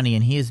to Johnny,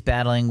 and he is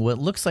battling what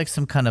looks like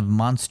some kind of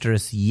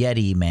monstrous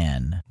Yeti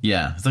man.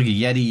 Yeah, it's like a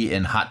Yeti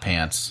in hot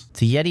pants.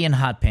 It's a Yeti in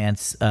hot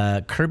pants.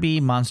 Kirby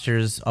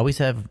monsters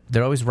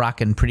they're always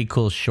rocking pretty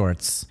cool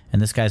shorts,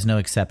 and this guy's no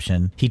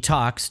exception. He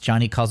talks.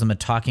 Johnny calls him a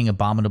talking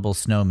abominable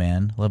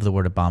snowman. Love the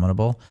word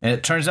abominable. And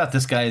it turns out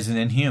this guy is an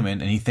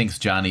Inhuman, and he thinks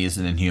Johnny is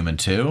an Inhuman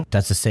too.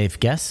 That's a safe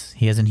guess.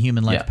 He has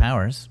Inhuman-like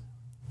powers.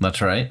 That's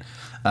right.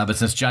 But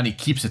since Johnny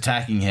keeps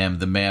attacking him,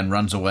 the man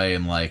runs away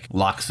and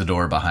locks the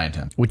door behind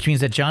him. Which means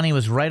that Johnny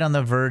was right on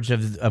the verge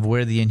of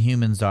where the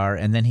Inhumans are,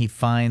 and then he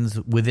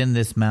finds within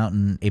this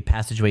mountain a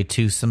passageway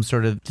to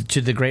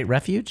to the Great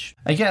Refuge?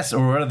 I guess,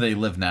 or where do they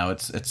live now?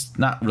 It's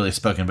not really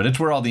spoken, but it's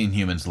where all the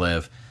Inhumans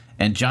live.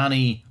 And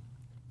Johnny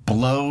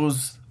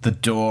blows the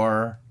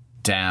door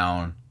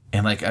down.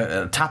 And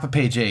at top of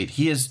page 8,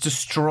 he is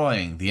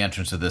destroying the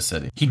entrance of this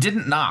city. He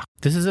didn't knock.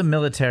 This is a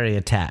military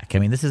attack. I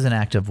mean, this is an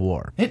act of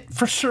war. It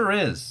for sure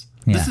is.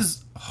 Yeah. This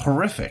is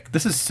horrific.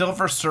 This is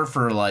Silver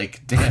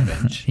Surfer-like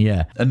damage.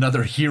 Yeah.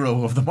 Another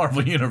hero of the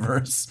Marvel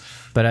Universe.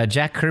 But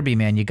Jack Kirby,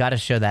 man, you got to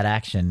show that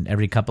action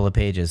every couple of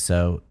pages.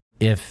 So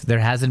if there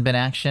hasn't been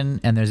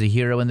action and there's a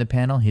hero in the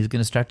panel, he's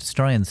going to start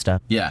destroying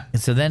stuff. Yeah.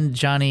 And so then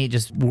Johnny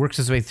just works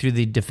his way through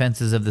the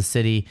defenses of the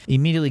city,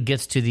 immediately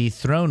gets to the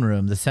throne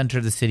room, the center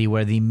of the city,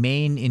 where the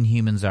main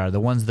Inhumans are, the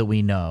ones that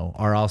we know,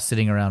 are all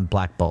sitting around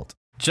Black Bolt.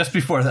 Just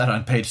before that,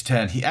 on page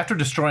 10, after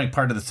destroying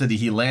part of the city,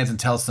 he lands and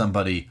tells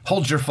somebody,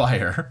 hold your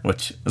fire,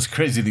 which is a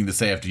crazy thing to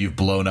say after you've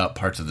blown up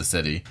parts of the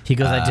city. He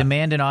goes, I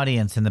demand an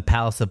audience in the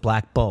palace of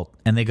Black Bolt.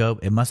 And they go,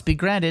 it must be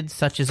granted,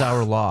 such is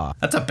our law.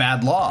 That's a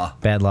bad law.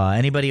 Bad law.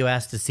 Anybody who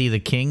asks to see the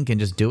king can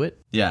just do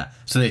it? Yeah.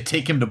 So they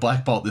take him to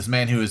Black Bolt, this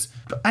man who is,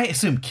 I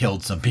assume,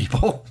 killed some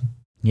people.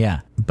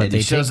 Yeah, but and they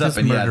he shows take up, this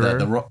and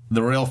murderer.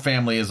 the royal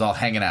family is all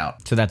hanging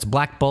out. So that's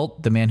Black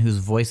Bolt, the man whose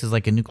voice is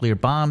like a nuclear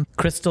bomb.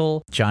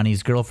 Crystal,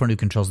 Johnny's girlfriend who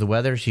controls the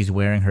weather. She's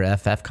wearing her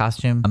FF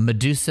costume.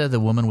 Medusa, the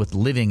woman with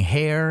living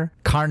hair.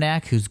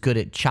 Karnak, who's good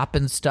at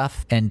chopping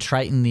stuff. And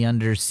Triton, the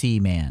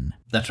undersea man.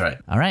 That's right.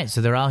 All right, so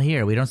they're all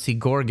here. We don't see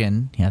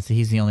Gorgon. Yeah, so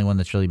he's the only one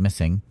that's really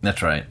missing.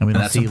 That's right. And we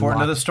don't that's see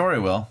important to the story,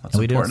 Will. That's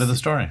important to the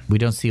story. We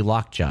don't see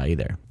Lockjaw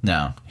either.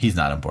 No, he's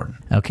not important.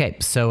 Okay,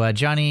 so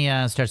Johnny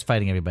starts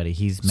fighting everybody.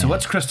 He's mad. So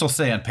what's Crystal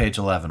say on page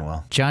 11,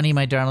 Will? Johnny,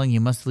 my darling, you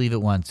must leave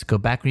at once. Go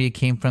back where you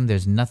came from.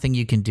 There's nothing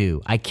you can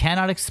do. I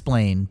cannot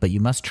explain, but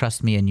you must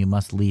trust me and you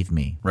must leave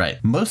me.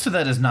 Right. Most of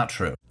that is not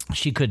true.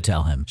 She could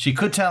tell him. She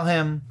could tell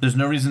him. There's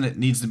no reason it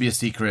needs to be a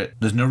secret.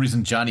 There's no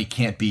reason Johnny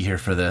can't be here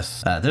for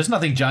this. There's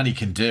nothing Johnny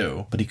can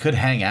do, but he could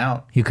hang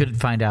out. You could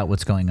find out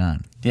what's going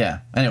on. Yeah.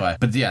 Anyway,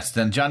 but yes,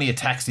 then Johnny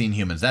attacks the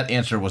Inhumans. That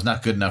answer was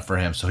not good enough for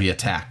him, so he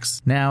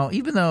attacks. Now,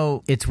 even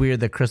though it's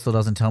weird that Crystal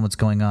doesn't tell him what's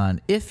going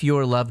on, if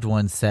your loved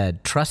one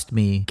said, trust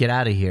me, get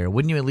out of here,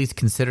 wouldn't you at least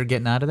consider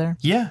getting out of there?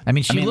 Yeah. I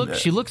mean,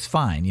 she looks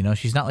fine. You know,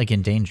 she's not like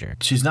in danger.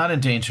 She's not in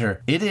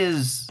danger. It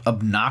is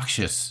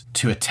obnoxious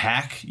to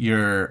attack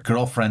your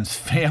girlfriend's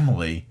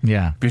family.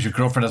 Yeah. Because your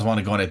girlfriend doesn't want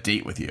to go on a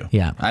date with you.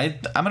 Yeah. I'm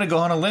going to go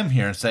on a limb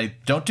here and say,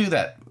 don't do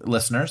that,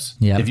 listeners.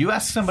 Yeah. If you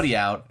ask somebody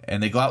out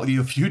and they go out with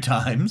you a few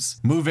times,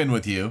 move in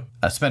with you,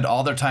 spend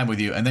all their time with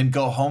you, and then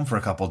go home for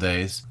a couple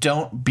days,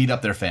 don't beat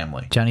up their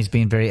family. Johnny's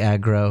being very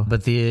aggro,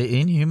 but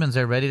the Inhumans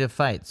are ready to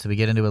fight, so we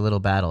get into a little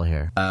battle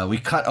here. We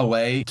cut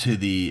away to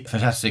the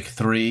Fantastic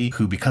Three,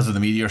 who, because of the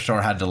meteor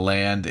shower, had to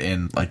land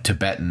in like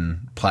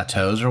Tibetan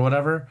plateaus or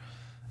whatever.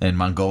 In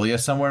Mongolia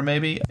somewhere,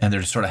 maybe. And they're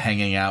just sort of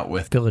hanging out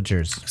with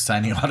villagers,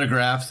 signing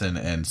autographs,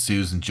 and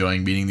Sue's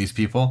enjoying meeting these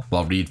people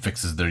while Reed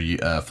fixes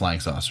their flying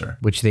saucer.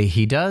 Which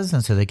he does,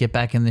 and so they get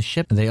back in the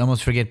ship. They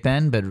almost forget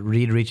Ben, but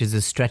Reed reaches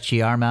his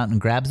stretchy arm out and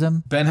grabs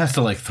him. Ben has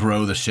to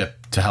throw the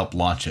ship to help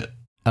launch it.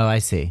 Oh, I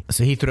see.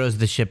 So he throws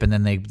the ship, and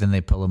then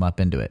they pull him up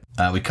into it.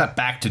 We cut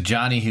back to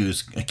Johnny,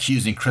 who's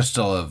accusing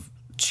Crystal of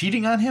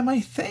cheating on him, I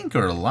think,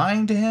 or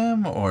lying to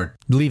him, or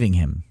leaving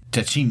him.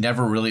 That she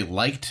never really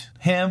liked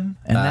him.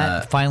 And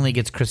that finally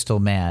gets Crystal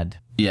mad.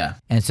 Yeah.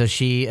 And so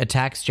she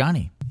attacks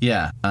Johnny.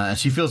 Yeah. And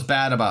she feels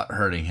bad about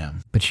hurting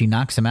him. But she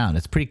knocks him out.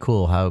 It's pretty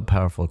cool how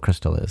powerful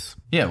Crystal is.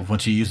 Yeah, when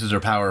she uses her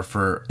power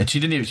and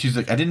she's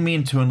like, I didn't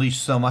mean to unleash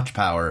so much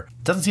power.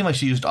 Doesn't seem like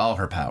she used all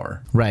her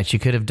power. Right. She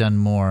could have done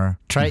more.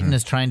 Triton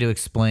is trying to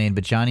explain,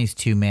 but Johnny's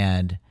too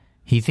mad.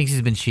 He thinks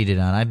he's been cheated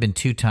on. I've been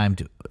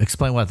two-timed.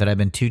 Explain what? That I've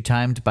been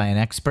two-timed by an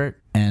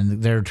expert,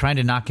 and they're trying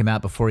to knock him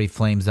out before he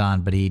flames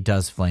on, but he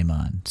does flame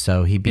on.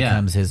 So he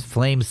becomes his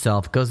flame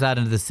self, goes out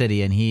into the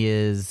city, and he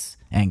is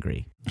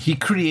angry. He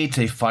creates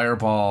a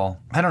fireball,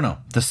 I don't know,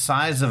 the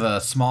size of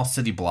a small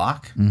city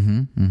block,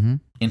 Mm-hmm.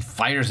 and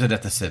fires it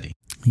at the city.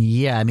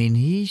 Yeah, I mean,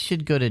 he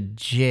should go to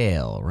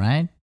jail,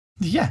 right?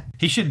 Yeah,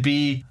 he should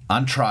be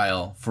on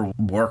trial for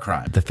war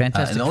crime. The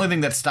fantastic- and the only thing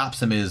that stops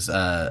him is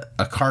a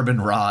carbon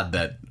rod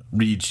that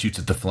Reed shoots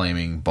at the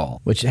flaming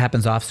ball. Which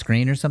happens off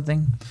screen or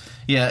something?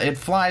 Yeah, it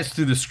flies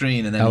through the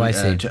screen, and then I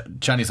see.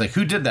 Johnny's like,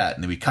 "Who did that?"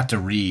 And then we cut to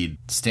Reed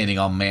standing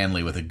all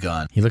manly with a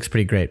gun. He looks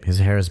pretty great. His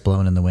hair is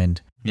blowing in the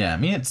wind. Yeah, I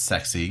mean, it's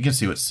sexy. You can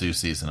see what Sue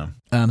sees in him.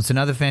 So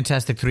now the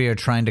Fantastic Three are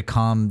trying to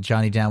calm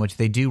Johnny down, which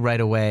they do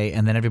right away,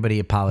 and then everybody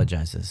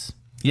apologizes.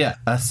 Yeah,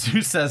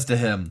 Sue says to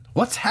him,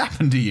 "What's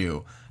happened to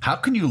you? How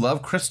can you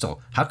love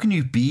Crystal? How can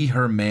you be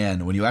her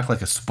man when you act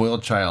like a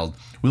spoiled child,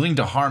 willing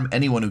to harm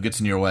anyone who gets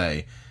in your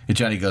way?" And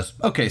Johnny goes,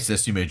 "Okay,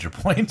 sis, you made your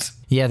point."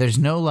 Yeah, there's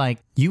no like,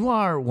 you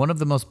are one of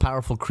the most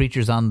powerful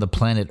creatures on the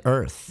planet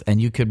Earth,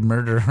 and you could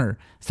murder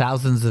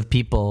thousands of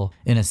people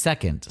in a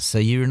second. So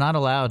you're not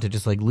allowed to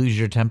just like lose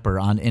your temper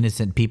on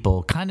innocent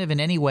people, kind of in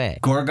any way.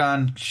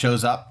 Gorgon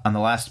shows up on the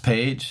last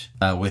page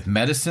with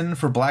medicine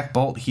for Black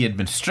Bolt. He had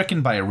been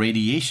stricken by a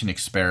radiation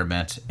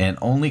experiment, and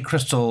only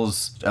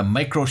Crystal's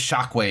micro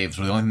shockwaves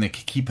were the only thing that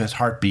could keep his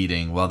heart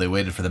beating while they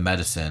waited for the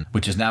medicine,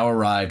 which has now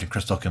arrived, and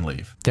Crystal can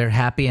leave. They're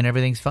happy and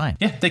everything's fine.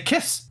 Yeah, they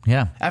kiss.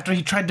 Yeah. After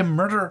he tried to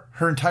murder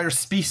her entire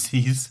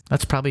species.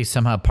 That's probably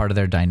somehow part of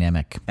their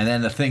dynamic. And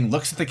then the thing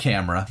looks at the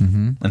camera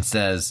and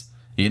says,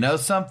 "You know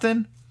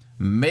something?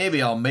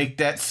 Maybe I'll make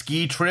that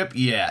ski trip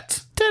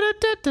yet."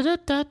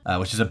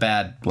 Which is a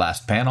bad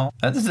last panel.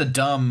 This is a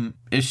dumb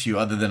issue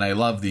other than I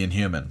love the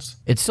Inhumans.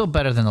 It's still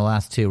better than the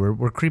last two.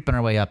 We're creeping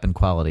our way up in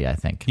quality, I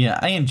think. Yeah,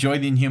 I enjoy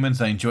the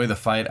Inhumans. I enjoy the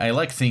fight. I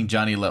like seeing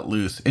Johnny let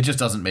loose. It just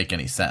doesn't make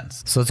any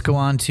sense. So let's go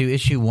on to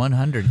issue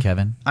 100,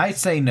 Kevin. I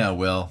say no,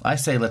 Will. I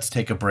say let's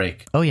take a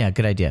break. Oh, yeah,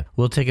 good idea.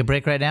 We'll take a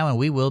break right now, and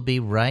we will be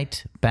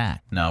right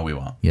back. No, we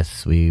won't.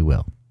 Yes, we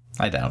will.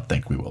 I don't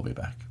think we will be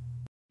back.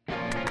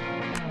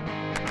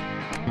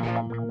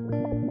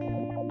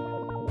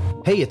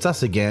 Hey, it's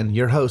us again,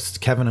 your hosts,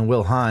 Kevin and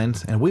Will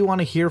Hines, and we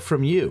want to hear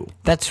from you.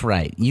 That's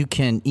right. You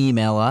can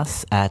email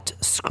us at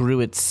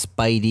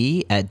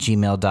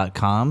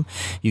screwitspidey@gmail.com.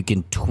 You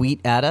can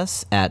tweet at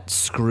us at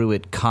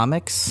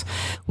screwitcomics.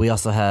 We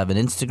also have an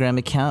Instagram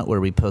account where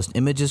we post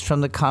images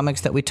from the comics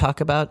that we talk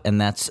about,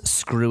 and that's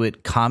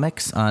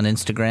screwitcomics on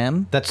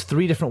Instagram. That's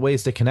 3 different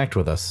ways to connect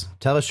with us.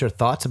 Tell us your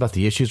thoughts about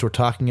the issues we're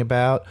talking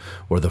about,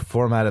 or the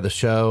format of the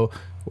show,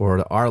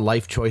 or our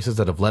life choices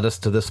that have led us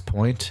to this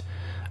point.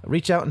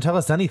 Reach out and tell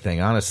us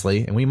anything,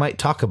 honestly, and we might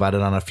talk about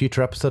it on a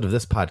future episode of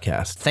this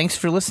podcast. Thanks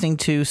for listening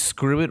to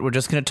Screw It. We're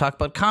just going to talk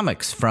about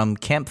comics from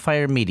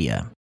Campfire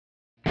Media.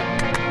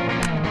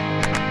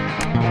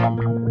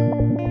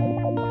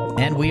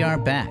 And we are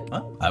back.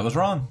 Well, I was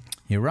wrong.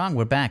 You're wrong.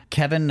 We're back.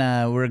 Kevin,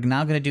 we're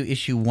now going to do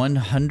issue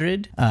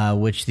 100,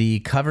 which the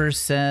cover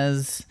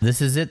says,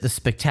 "This is it, the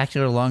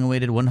spectacular,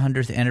 long-awaited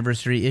 100th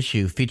anniversary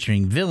issue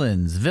featuring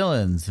villains,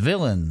 villains,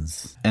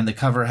 villains." And the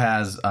cover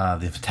has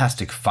the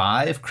Fantastic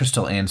Five.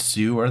 Crystal and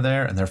Sue are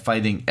there, and they're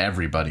fighting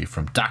everybody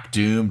from Doc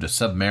Doom to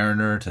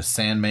Submariner to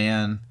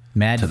Sandman.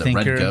 Mad to the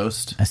Thinker. Red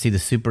Ghost. I see the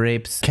Super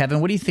Apes. Kevin,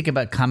 what do you think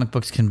about Comic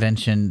Books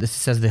Convention? This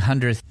says the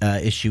 100th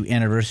issue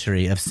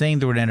anniversary of saying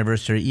the word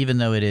anniversary, even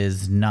though it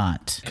is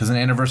not. Because an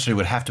anniversary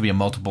would have to be a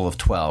multiple of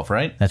 12,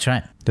 right? That's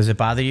right. Does it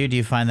bother you? Do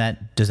you find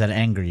that, does that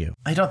anger you?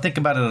 I don't think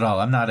about it at all.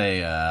 I'm not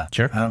a...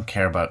 Sure. I don't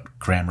care about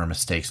grammar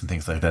mistakes and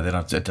things like that.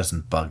 It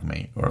doesn't bug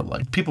me. Or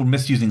like people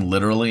misusing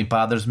literally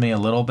bothers me a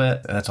little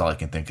bit. That's all I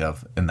can think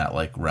of in that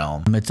like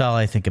realm. It's all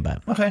I think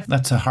about. Okay,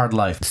 that's a hard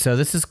life. So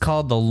this is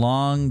called The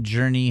Long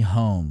Journey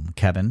Home,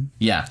 Kevin.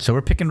 Yeah. So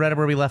we're picking right up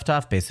where we left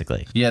off,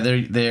 basically. Yeah,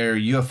 their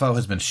UFO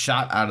has been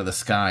shot out of the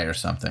sky or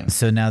something.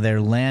 So now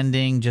they're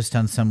landing just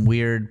on some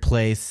weird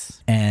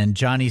place, and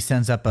Johnny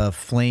sends up a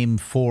flame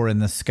 4 in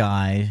the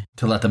sky.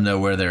 To let them know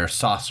where their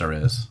saucer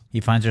is. He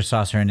finds their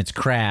saucer and it's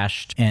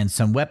crashed, and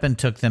some weapon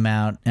took them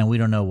out, and we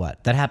don't know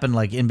what. That happened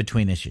like in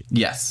between issues.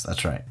 Yes,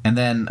 that's right. And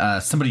then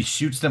somebody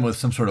shoots them with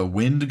some sort of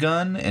wind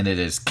gun, and it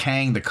is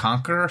Kang the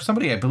Conqueror.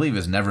 Somebody I believe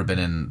has never been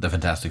in the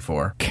Fantastic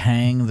Four.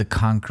 Kang the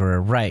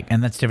Conqueror, right.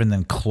 And that's different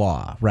than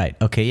Claw, right.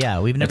 Okay, yeah,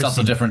 we've never It's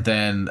also seen... different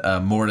than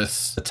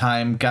Mortis, the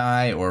time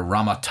guy, or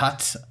Rama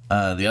Tut,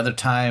 the other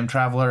time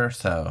traveler.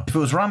 So if it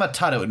was Rama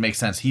Tut, it would make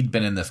sense. He'd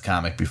been in this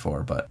comic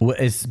before, but...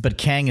 But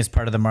Kang is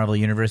part of the Marvel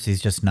Universe.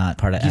 He's just not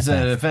part of He's FF.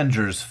 an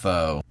Avengers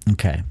foe.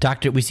 Okay.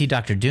 We see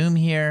Dr. Doom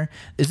here.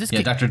 Is this...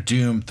 Yeah, Dr.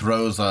 Doom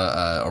throws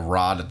a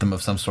rod at them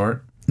of some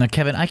sort. Now,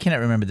 Kevin, I cannot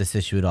remember this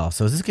issue at all.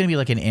 So is this going to be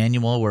like an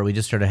annual where we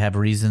just sort of have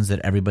reasons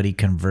that everybody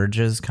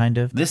converges, kind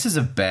of? This is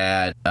a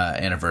bad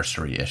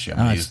anniversary issue. I'm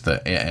going to use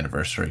the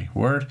anniversary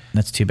word.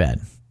 That's too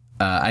bad.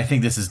 I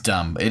think this is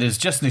dumb. It is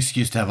just an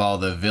excuse to have all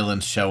the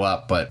villains show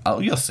up, but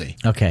you'll see.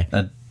 Okay.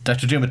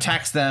 Dr. Doom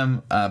attacks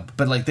them,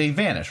 but like they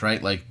vanish,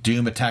 right? Like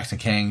Doom attacks and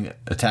Kang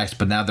attacks,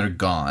 but now they're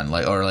gone.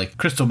 Like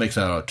Crystal makes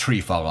a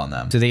tree fall on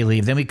them. So they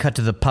leave. Then we cut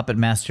to the Puppet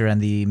Master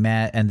and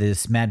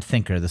this Mad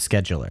Thinker, the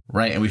scheduler.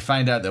 Right, and we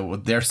find out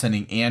that they're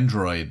sending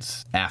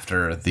androids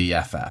after the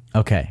FF.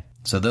 Okay.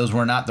 So those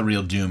were not the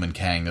real Doom and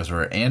Kang. Those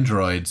were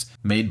androids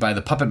made by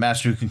the Puppet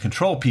Master who can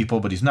control people,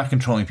 but he's not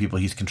controlling people,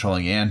 he's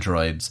controlling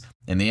androids.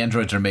 And the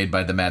androids are made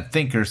by the Mad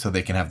Thinker so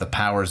they can have the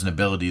powers and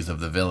abilities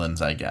of the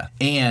villains, I guess.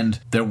 And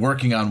they're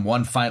working on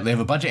one fight. They have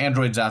a bunch of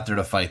androids out there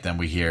to fight them,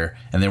 we hear.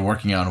 And they're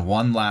working on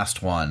one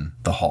last one,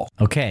 the Hulk.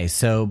 Okay,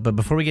 so, but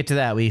before we get to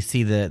that, we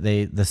see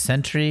the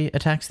Sentry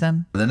attacks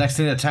them. The next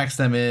thing that attacks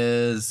them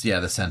is,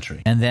 the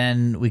Sentry. And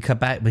then we cut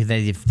back,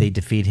 they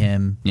defeat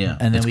him. Yeah,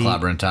 and then it's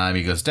clobbering time.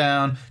 He goes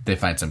down. They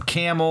find some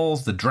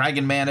camels. The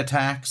Dragon Man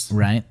attacks.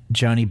 Right.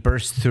 Johnny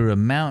bursts through a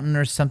mountain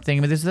or something.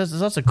 I mean,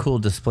 there's also cool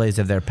displays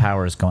of their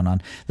powers going on.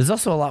 There's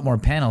also a lot more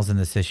panels in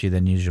this issue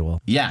than usual.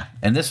 Yeah,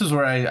 and this is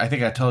where I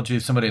think I told you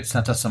somebody had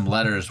sent us some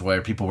letters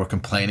where people were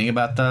complaining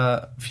about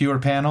the fewer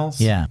panels.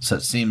 Yeah. So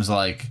it seems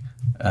like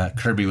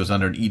Kirby was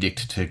under an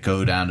edict to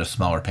go down to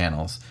smaller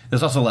panels.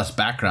 There's also less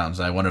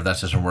backgrounds. I wonder if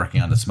that's just from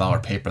working on the smaller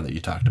paper that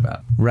you talked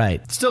about.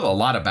 Right. Still a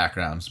lot of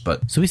backgrounds,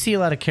 but... So we see a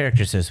lot of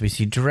characters here. So we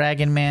see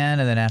Dragon Man,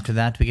 and then after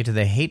that we get to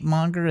the Hate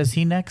Monger. Is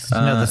he next?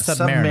 No, the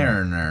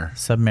Submariner.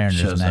 Submariner's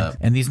shows next. up.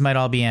 And these might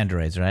all be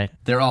androids, right?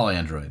 They're all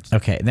androids.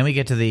 Okay, then we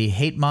get to the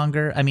Hate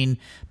Monger. I mean,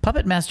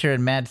 Puppet Master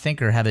and Mad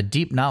Thinker have a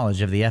deep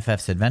knowledge of the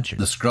FF's adventures.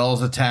 The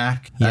Skrulls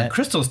attack. Yeah.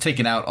 Crystal's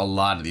taken out a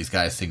lot of these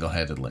guys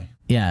single-handedly.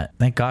 Yeah,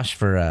 thank gosh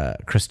for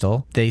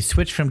Crystal. They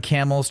switch from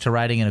camels to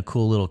riding in a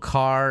cool little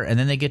car, and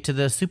then they get to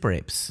the Super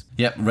Apes.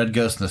 Yep, Red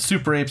Ghost and the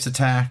Super Apes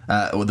attack.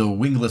 The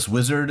Wingless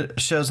Wizard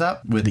shows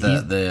up with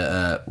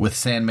with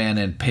Sandman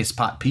and Paste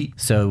Pot Pete.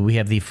 So we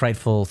have the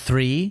Frightful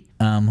Three,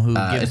 who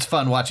it's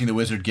fun watching the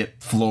Wizard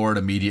get floored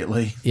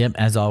immediately. Yep,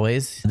 as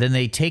always. Then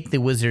they take the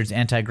Wizard's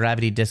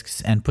anti-gravity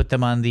discs and put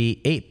them on the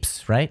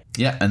apes, right?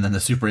 Yeah, and then the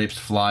Super Apes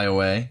fly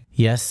away.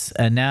 Yes,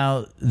 and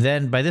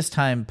then by this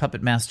time,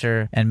 Puppet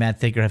Master and Mad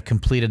Thinker have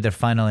completed their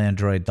final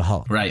android, the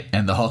Hulk. Right,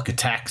 and the Hulk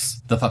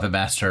attacks the Puppet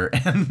Master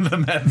and the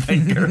Mad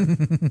Thinker.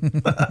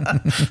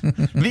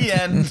 The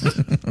end.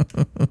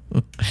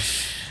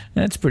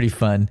 That's pretty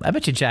fun. I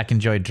bet you Jack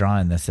enjoyed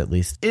drawing this at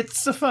least.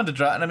 It's fun to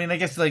draw, and I mean, I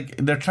guess like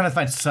they're trying to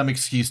find some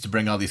excuse to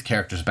bring all these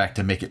characters back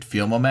to make it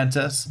feel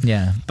momentous.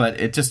 Yeah. But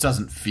it just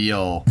doesn't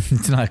feel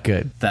It's not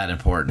good. that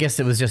important. I guess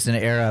it was just an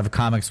era of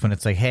comics when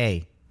it's like,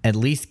 hey, at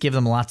least give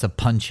them lots of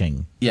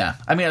punching. Yeah.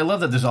 I mean, I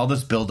love that there's all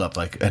this buildup.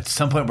 Like, at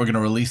some point, we're going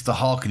to release the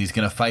Hulk, and he's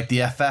going to fight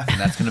the FF,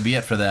 and that's going to be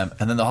it for them.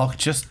 And then the Hulk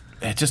just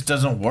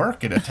doesn't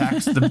work. It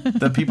attacks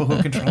the people who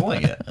are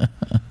controlling it.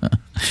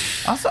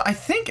 Also, I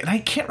think, and I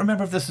can't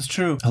remember if this is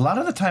true, a lot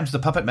of the times the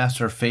Puppet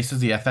Master faces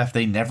the FF,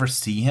 they never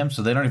see him,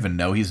 so they don't even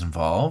know he's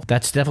involved.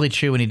 That's definitely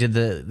true. When he did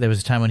there was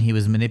a time when he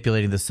was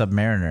manipulating the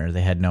Submariner.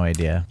 They had no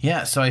idea.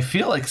 Yeah, so I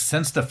feel like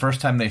since the first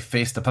time they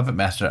faced the Puppet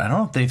Master, I don't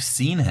know if they've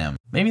seen him.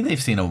 Maybe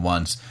they've seen him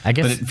once. I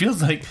guess, but it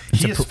feels like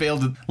he has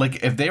failed.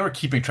 Like, if they were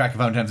keeping track of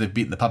how many times they've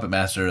beaten the Puppet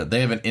Master,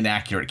 they have an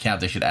inaccurate count.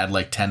 They should add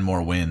like 10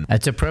 more wins.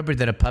 It's appropriate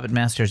that a Puppet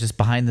Master is just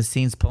behind the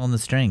scenes pulling the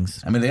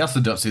strings. I mean, they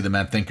also don't see the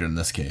Mad Thinker in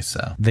this case,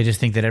 so. They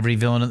just think that every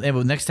villain...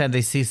 Next time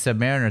they see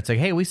Submariner, it's like,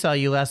 hey, we saw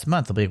you last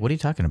month. They'll be like, what are you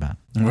talking about?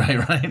 Right,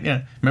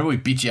 yeah. Remember we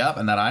beat you up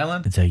on that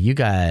island? It's like, you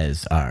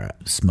guys are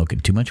smoking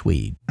too much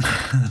weed.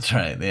 That's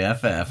right. The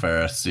FF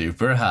are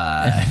super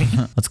high.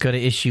 Let's go to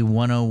issue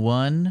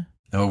 101.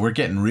 Oh, we're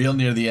getting real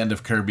near the end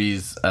of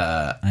Kirby's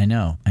I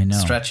know.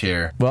 stretch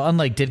here. Well,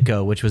 unlike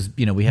Ditko, which was,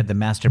 we had the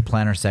Master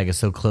Planner saga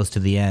so close to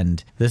the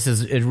end,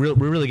 we're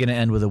really going to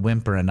end with a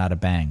whimper and not a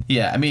bang.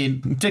 Yeah, I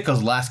mean,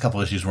 Ditko's last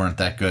couple issues weren't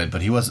that good,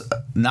 but he was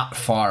not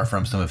far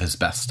from some of his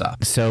best stuff.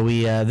 So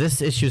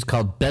this issue is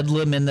called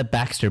Bedlam in the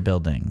Baxter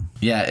Building.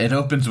 Yeah, it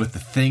opens with the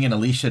Thing and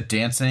Alicia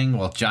dancing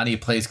while Johnny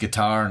plays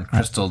guitar and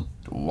Crystal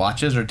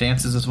watches or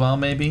dances as well,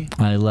 maybe.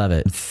 I love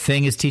it.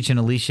 Thing is teaching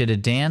Alicia to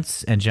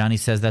dance, and Johnny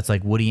says that's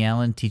like Woody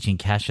Allen teaching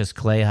Cassius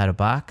Clay how to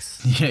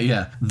box.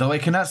 Yeah. Though I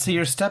cannot see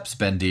your steps,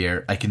 Ben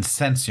dear, I can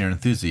sense your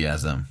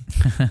enthusiasm.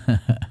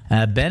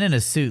 Ben in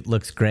a suit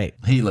looks great.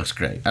 He looks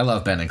great. I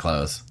love Ben in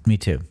clothes. Me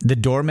too. The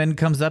doorman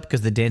comes up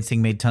because the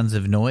dancing made tons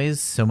of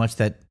noise, so much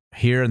that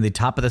here on the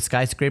top of the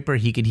skyscraper,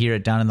 he could hear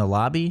it down in the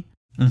lobby.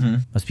 Mm-hmm.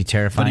 Must be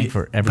terrifying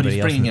for everybody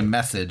else. But he's bringing a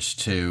message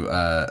to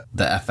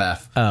the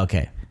FF. Oh,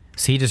 okay.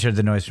 So he just heard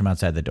the noise from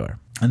outside the door.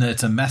 And then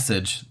it's a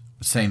message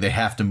saying they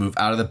have to move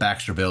out of the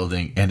Baxter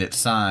Building, and it's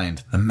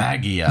signed the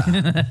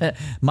Magia.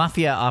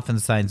 Mafia often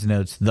signs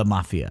notes the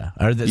Mafia.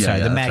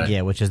 The Magia,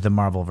 right, which is the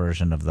Marvel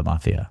version of the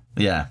Mafia.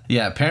 Yeah.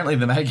 Apparently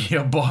the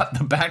Magia bought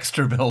the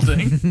Baxter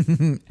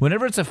Building.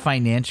 Whenever it's a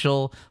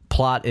financial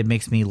plot, it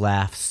makes me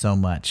laugh so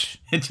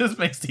much. It just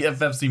makes the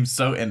FF seem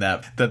so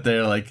inept that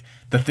they're like,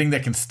 the thing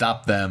that can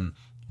stop them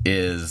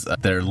is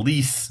their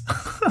lease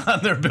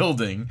on their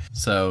building.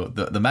 So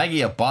the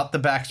Magia bought the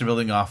Baxter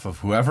Building off of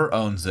whoever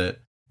owns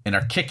it and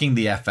are kicking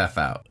the FF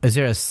out. Is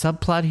there a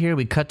subplot here?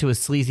 We cut to a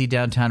sleazy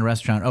downtown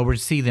restaurant. Oh, we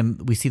see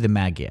the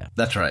Magia.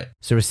 That's right.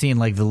 So we're seeing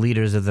like the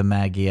leaders of the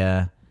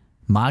Magia.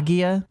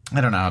 Magia?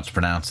 I don't know how it's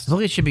pronounced. I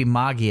think it should be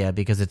Magia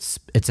because it's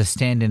a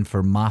stand-in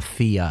for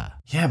mafia.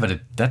 Yeah,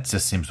 but that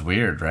just seems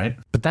weird, right?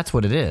 But that's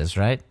what it is,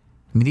 right?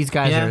 I mean, these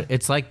guys Yeah. are,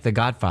 it's like The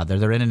Godfather.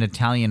 They're in an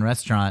Italian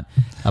restaurant,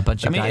 a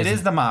bunch of guys. It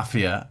is the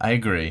mafia. I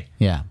agree.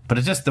 Yeah. But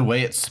it's just the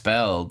way it's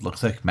spelled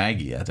looks like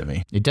Magia to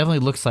me. It definitely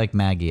looks like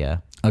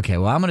Magia. Okay,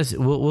 well,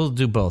 we'll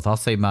do both. I'll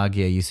say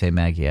Magia, you say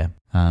Magia.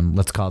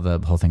 Let's call the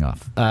whole thing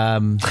off.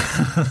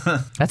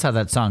 That's how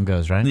that song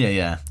goes, right? Yeah,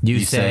 yeah.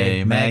 You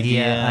say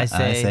Magia, I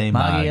say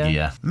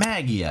Magia.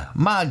 Magia.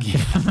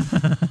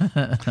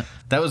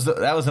 That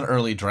was an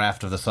early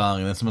draft of the song,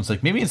 and then someone's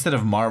like, maybe instead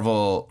of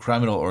Marvel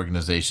criminal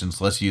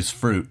organizations, let's use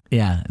fruit.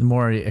 Yeah,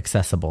 more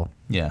accessible.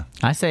 Yeah.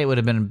 I say it would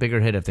have been a bigger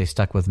hit if they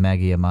stuck with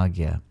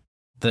Magia.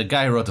 The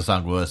guy who wrote the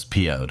song was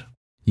PO'd.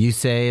 You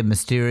say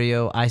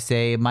Mysterio, I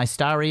say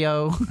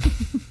Mysterio.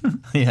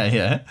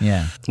 Yeah.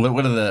 Yeah.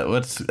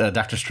 What's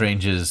Doctor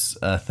Strange's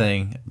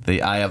thing?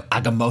 The Eye of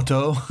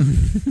Agamotto.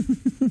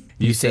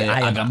 You say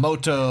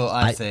Agamotto,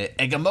 I say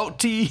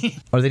Agamoti.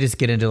 Or they just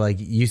get into like,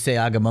 you say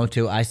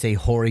Agamotto, I say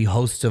hoary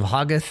hosts of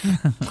Hoggoth.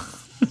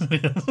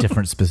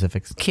 Different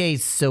specifics. Okay,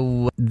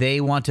 so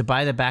they want to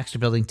buy the Baxter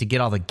Building to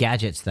get all the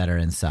gadgets that are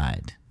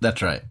inside.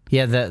 That's right.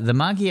 Yeah, the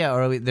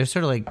Magia they're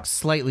sort of like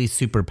slightly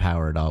super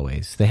powered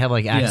always. They have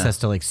like access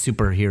to like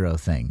superhero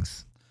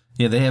things.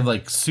 Yeah, they have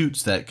like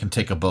suits that can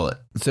take a bullet.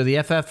 So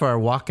the FF are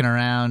walking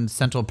around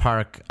Central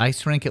Park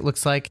ice rink, it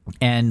looks like,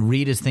 and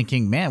Reed is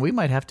thinking, man, we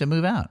might have to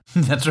move out.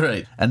 That's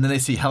right. And then they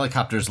see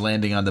helicopters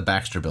landing on the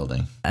Baxter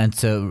Building. And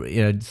so,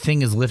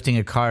 Thing is lifting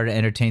a car to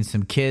entertain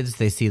some kids.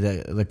 They see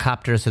the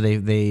copter, so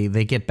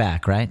they get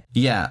back, right?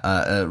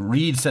 Yeah,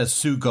 Reed says,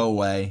 Sue, go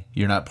away.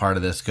 You're not part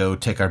of this. Go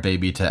take our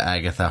baby to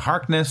Agatha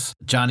Harkness.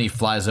 Johnny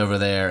flies over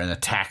there and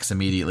attacks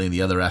immediately.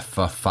 The other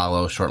FF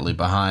follow shortly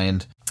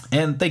behind.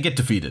 And they get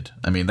defeated.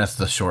 I mean, that's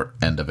the short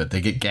end of it. They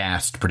get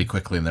gassed pretty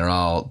quickly, and they're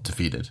all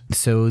defeated.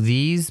 So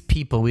these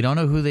people, we don't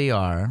know who they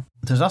are.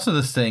 There's also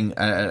this thing.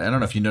 I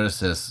don't know if you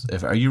noticed this.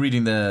 Are you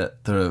reading the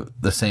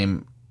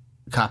same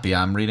copy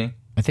I'm reading?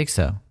 I think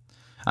so.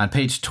 On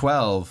page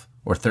 12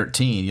 or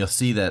 13, you'll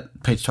see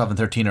that page 12 and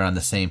 13 are on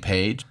the same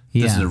page.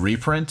 Yeah. This is a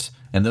reprint,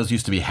 and those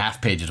used to be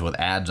half pages with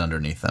ads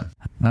underneath them.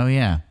 Oh,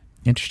 yeah.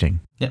 Interesting.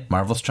 Yeah,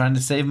 Marvel's trying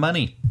to save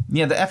money.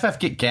 Yeah, the FF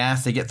get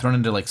gassed. They get thrown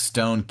into like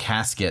stone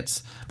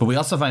caskets. But we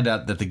also find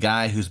out that the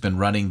guy who's been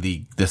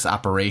running this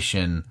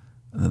operation,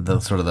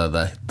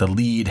 the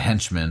lead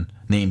henchman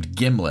named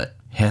Gimlet,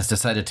 has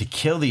decided to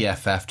kill the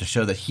FF to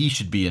show that he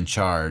should be in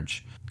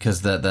charge.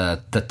 Because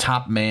the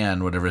top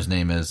man, whatever his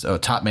name is,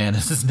 top man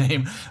is his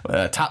name.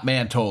 Top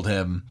man told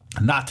him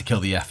not to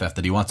kill the FF,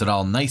 that he wants it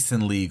all nice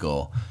and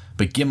legal.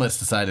 But Gimlet's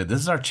decided, this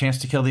is our chance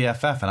to kill the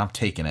FF, and I'm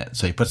taking it.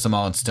 So he puts them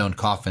all in stone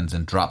coffins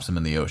and drops them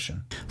in the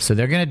ocean. So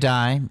they're going to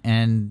die,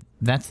 and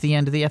that's the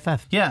end of the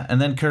FF. Yeah, and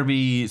then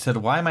Kirby said,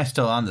 why am I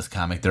still on this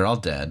comic? They're all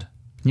dead.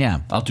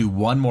 Yeah. I'll do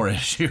one more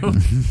issue.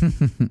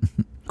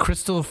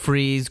 Crystal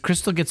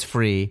gets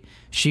free.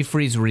 She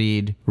frees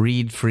Reed.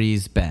 Reed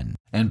frees Ben.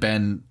 And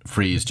Ben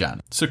frees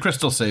Johnny. So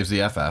Crystal saves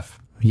the FF.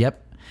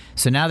 Yep.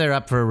 So now they're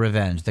up for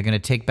revenge. They're going to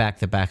take back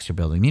the Baxter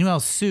Building.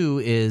 Meanwhile,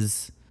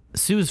 Sue's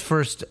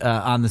first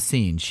on the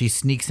scene. She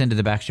sneaks into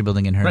the Baxter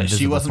Building in her invisible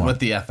She wasn't form. with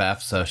the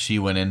FF, so she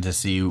went in to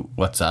see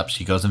what's up.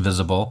 She goes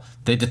invisible.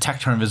 They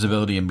detect her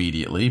invisibility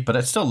immediately, but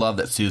I still love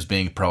that Sue's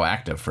being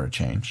proactive for a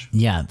change.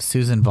 Yeah,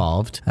 Sue's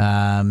involved.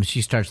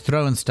 She starts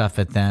throwing stuff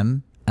at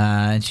them,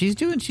 and she's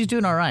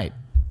doing all right.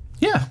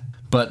 Yeah,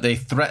 but they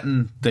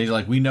threaten.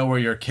 We know where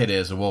your kid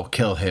is, and we'll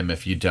kill him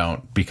if you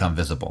don't become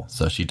visible.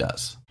 So she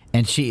does.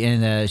 And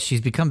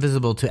she's become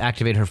visible to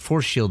activate her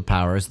force shield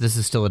powers. This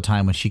is still a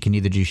time when she can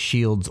either do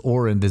shields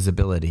or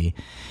invisibility.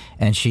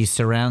 And she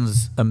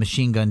surrounds a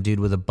machine gun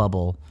dude with a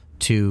bubble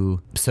to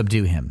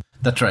subdue him.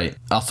 That's right.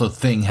 Also,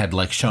 Thing had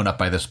shown up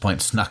by this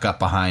point, snuck up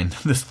behind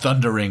this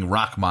thundering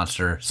rock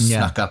monster,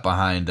 snuck up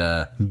behind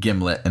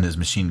Gimlet and his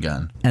machine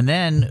gun. And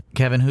then,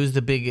 Kevin, who's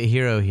the big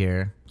hero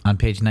here? On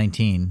page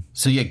 19.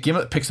 So yeah,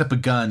 Gimlet picks up a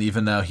gun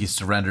even though he's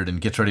surrendered and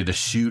gets ready to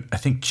shoot, I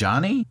think,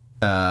 Johnny?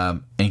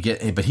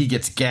 But he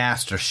gets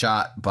gassed or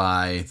shot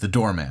by the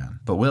doorman.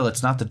 But Will,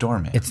 it's not the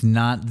doorman. It's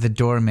not the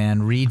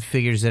doorman. Reed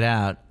figures it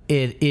out.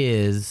 It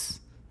is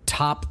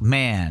Top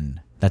Man.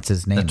 That's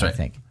his name, That's right. I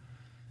think.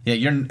 Yeah,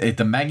 you're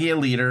the Magia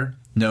leader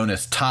known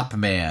as Top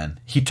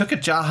Man. He took a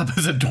job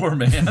as a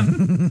doorman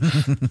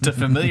to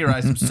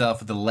familiarize himself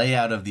with the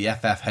layout of the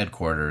FF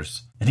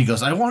headquarters. And he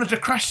goes, I wanted to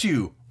crush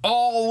you.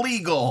 All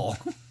legal.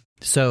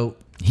 So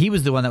he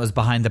was the one that was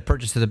behind the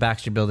purchase of the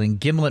Baxter Building.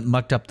 Gimlet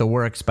mucked up the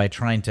works by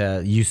trying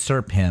to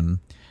usurp him,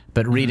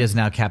 but Reed has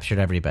now captured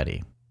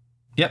everybody.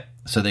 Yep.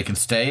 So they can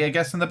stay, I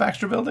guess, in the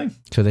Baxter Building?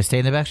 So they stay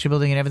in the Baxter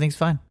Building and everything's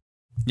fine.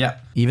 Yeah.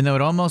 Even though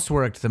it almost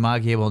worked, the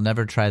Magia will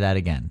never try that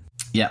again.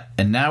 Yeah.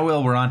 And now,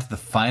 Will, we're on to the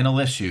final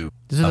issue.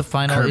 This is the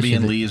final Kirby issue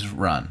and that- Lee's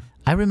run.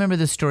 I remember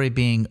this story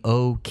being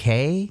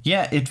okay.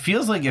 Yeah, it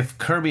feels like if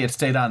Kirby had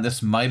stayed on,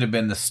 this might have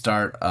been the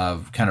start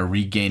of kind of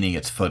regaining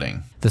its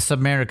footing. The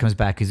Submariner comes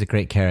back. He's a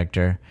great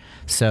character.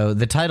 So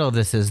the title of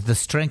this is The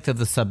Strength of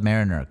the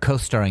Submariner,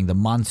 co-starring the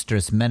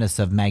monstrous menace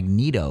of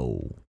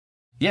Magneto.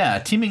 Yeah,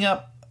 teaming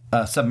up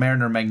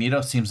Submariner and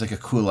Magneto seems like a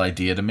cool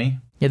idea to me.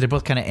 Yeah, they're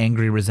both kind of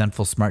angry,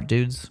 resentful, smart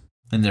dudes.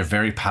 And they're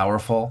very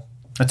powerful.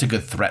 That's a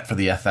good threat for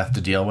the FF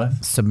to deal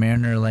with.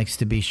 Submariner likes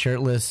to be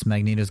shirtless.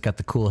 Magneto's got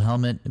the cool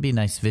helmet. It'd be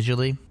nice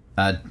visually.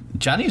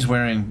 Johnny's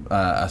wearing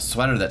a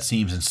sweater that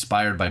seems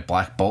inspired by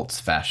Black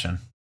Bolt's fashion.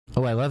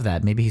 Oh, I love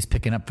that. Maybe he's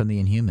picking up from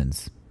the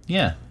Inhumans.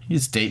 Yeah,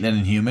 he's dating an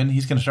Inhuman.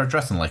 He's going to start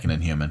dressing like an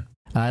Inhuman.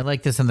 I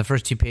like this on the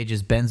first 2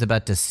 pages. Ben's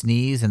about to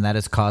sneeze, and that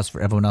is cause for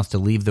everyone else to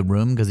leave the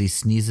room because he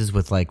sneezes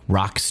with like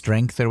rock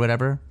strength or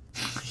whatever.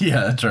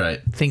 Yeah, that's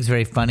right. Thing's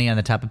very funny. On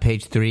the top of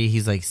page 3,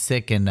 he's like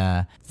sick,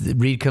 and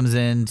Reed comes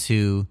in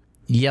to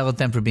yell at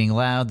them for being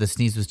loud. The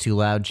sneeze was too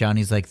loud.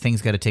 Johnny's like,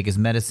 Thing's got to take his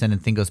medicine, and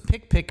Thing goes,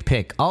 pick, pick,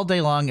 pick. All day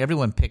long,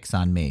 everyone picks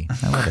on me.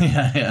 I love it.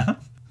 Yeah.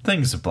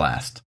 Thing's a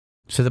blast.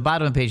 So the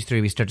bottom of page 3,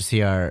 we start to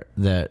see our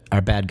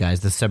bad guys.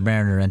 The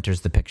Submariner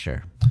enters the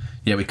picture.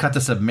 Yeah, we cut the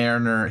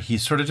Submariner.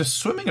 He's sort of just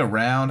swimming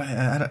around.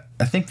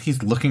 I think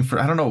he's looking for,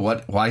 I don't know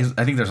why.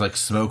 I think there's like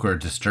smoke or a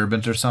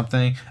disturbance or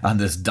something on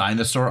this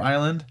dinosaur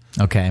island.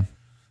 Okay.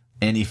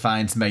 And he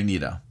finds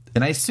Magneto.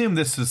 And I assume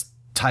this is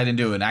tied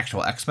into an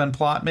actual X-Men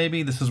plot,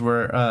 maybe. This is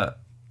where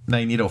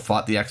Magneto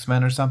fought the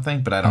X-Men or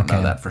something, but I don't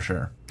know that for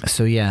sure.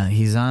 So yeah,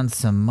 he's on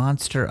some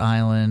monster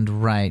island,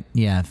 right?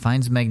 Yeah,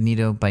 finds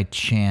Magneto by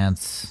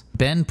chance.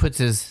 Ben puts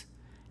his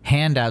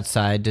hand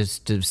outside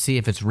just to see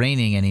if it's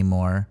raining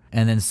anymore,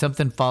 and then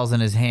something falls in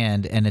his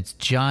hand, and it's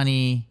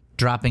Johnny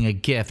dropping a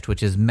gift,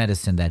 which is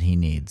medicine that he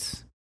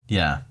needs.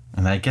 Yeah,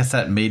 and I guess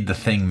that made the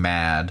Thing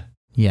mad.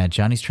 Yeah,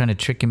 Johnny's trying to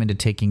trick him into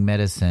taking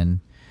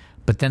medicine,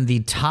 but then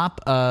the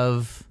top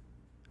of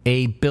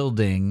a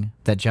building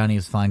that Johnny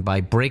is flying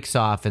by breaks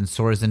off and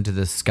soars into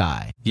the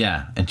sky.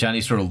 Yeah, and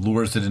Johnny sort of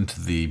lures it into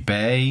the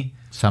bay.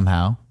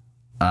 Somehow.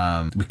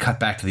 We cut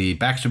back to the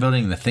Baxter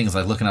building, and the Thing's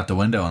like looking out the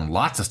window, and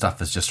lots of stuff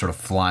is just sort of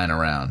flying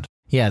around.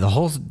 Yeah, the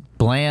whole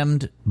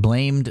blamed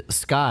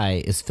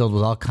sky is filled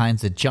with all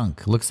kinds of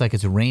junk. Looks like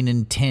it's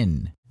raining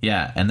tin.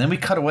 Yeah, and then we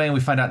cut away and we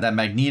find out that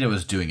Magneto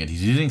is doing it.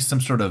 He's using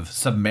some sort of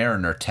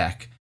Submariner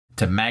tech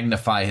to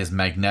magnify his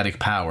magnetic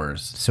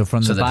powers. So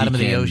from the bottom of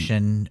the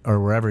ocean, or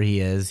wherever he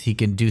is, he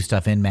can do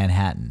stuff in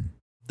Manhattan.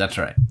 That's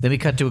right. Then we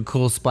cut to a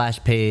cool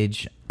splash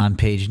page on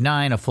page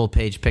 9, a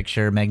full-page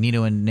picture.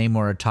 Magneto and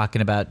Namor are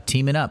talking about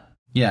teaming up.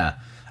 Yeah.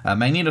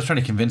 Magneto's trying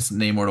to convince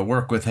Namor to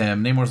work with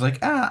him. Namor's like,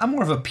 I'm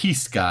more of a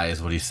peace guy,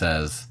 is what he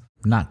says.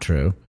 Not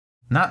true.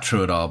 Not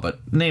true at all,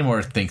 but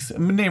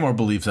Namor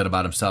believes that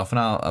about himself, and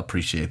I'll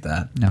appreciate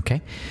that.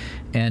 Okay.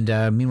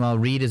 And meanwhile,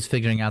 Reed is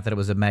figuring out that it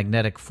was a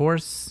magnetic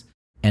force,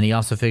 and he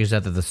also figures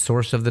out that the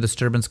source of the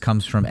disturbance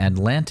comes from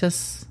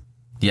Atlantis.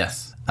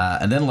 Yes.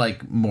 And then,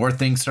 like, more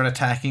things start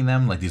attacking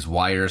them. Like, these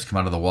wires come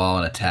out of the wall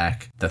and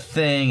attack the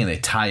Thing, and they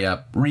tie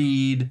up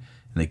Reed, and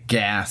they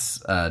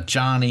gas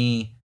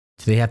Johnny.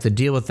 So they have to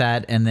deal with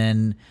that, and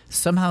then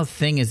somehow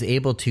Thing is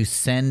able to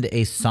send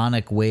a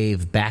sonic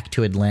wave back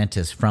to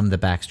Atlantis from the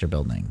Baxter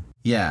building.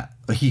 Yeah.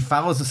 He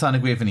follows the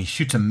sonic wave, and he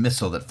shoots a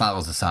missile that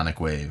follows the sonic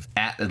wave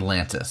at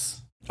Atlantis.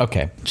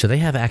 Okay. So they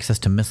have access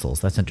to missiles.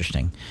 That's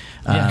interesting.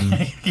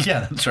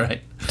 Yeah, that's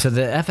right. So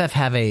the FF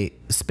have a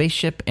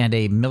spaceship and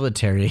a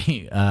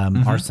military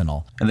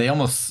arsenal. And they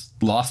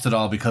almost lost it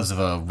all because of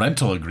a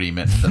rental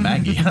agreement, the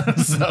Maggie.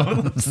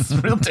 So it's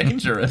real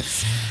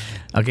dangerous.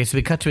 Okay, so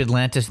we cut to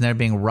Atlantis, and they're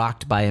being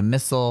rocked by a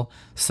missile.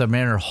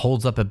 Submariner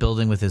holds up a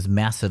building with his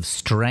massive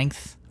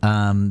strength.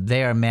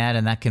 They are mad,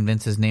 and that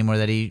convinces Namor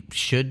that he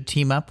should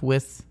team up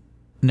with...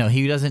 No,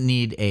 he doesn't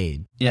need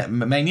aid. Yeah,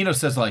 Magneto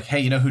says, like, hey,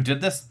 you know who did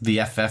this?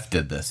 The FF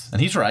did this.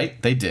 And he's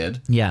right. They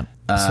did. Yeah.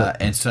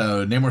 And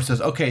so Namor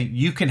says, okay,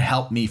 you can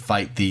help me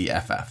fight the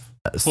FF.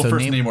 Well,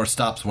 first Namor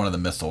stops one of the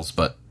missiles,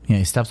 but... Yeah,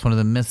 he stops one of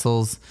the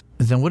missiles.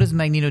 Then what is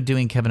Magneto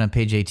doing, Kevin, on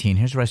page 18?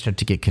 Here's where I start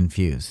to get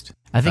confused.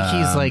 I think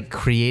he's, like,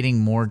 creating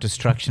more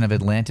destruction of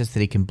Atlantis that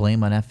he can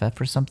blame on FF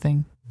or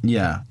something.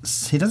 Yeah.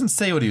 He doesn't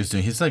say what he was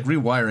doing. He's, like,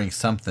 rewiring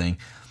something.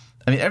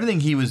 I mean, everything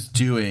he was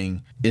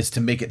doing is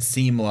to make it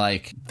seem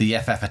like the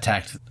FF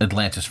attacked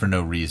Atlantis for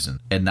no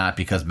reason and not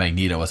because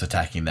Magneto was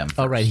attacking them first.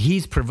 Oh, right.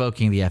 He's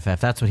provoking the FF.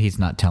 That's what he's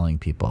not telling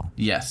people.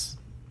 Yes.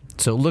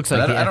 So it looks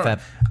like the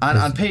FF...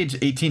 On page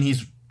 18,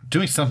 he's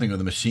doing something with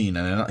the machine,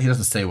 and he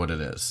doesn't say what it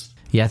is.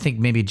 Yeah, I think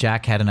maybe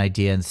Jack had an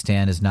idea and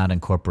Stan is not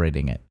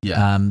incorporating it.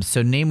 Yeah.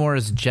 So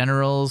Namor's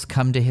generals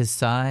come to his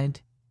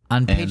side.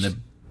 On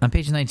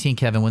page 19,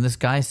 Kevin, when this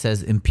guy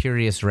says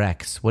Imperious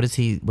Rex, what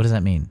does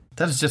that mean?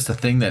 That is just a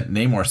thing that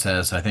Namor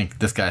says. I think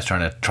this guy's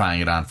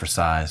trying it on for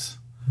size.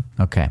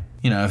 Okay.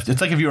 You know,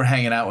 it's like if you were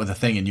hanging out with a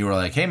Thing and you were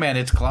like, hey, man,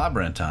 it's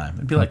clobbering time.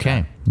 It'd be like,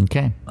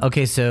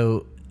 Okay,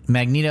 so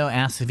Magneto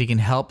asks if he can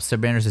help.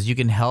 Submariner says, you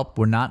can help.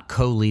 We're not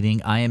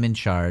co-leading. I am in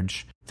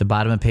charge. The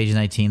bottom of page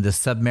 19, the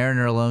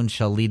Submariner alone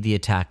shall lead the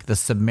attack. The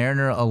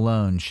Submariner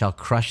alone shall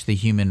crush the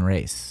human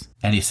race.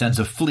 And he sends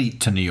a fleet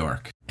to New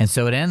York. And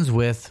so it ends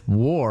with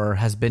war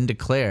has been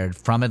declared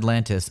from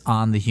Atlantis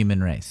on the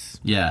human race.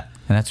 Yeah.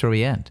 And that's where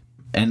we end.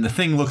 And the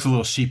Thing looks a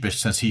little sheepish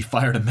since he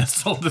fired a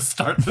missile to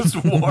start this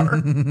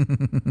war.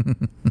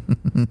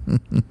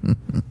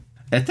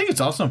 I think it's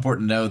also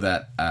important to know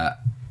that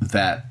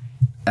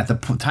at the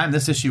time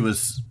this issue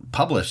was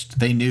published,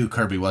 they knew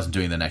Kirby wasn't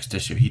doing the next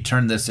issue. He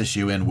turned this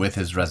issue in with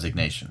his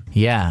resignation.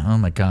 Yeah. Oh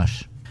my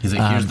gosh. He's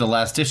like, here's the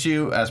last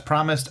issue as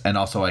promised, and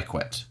also I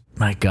quit.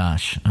 My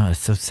gosh. Oh, it's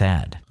so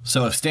sad.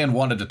 So if Stan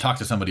wanted to talk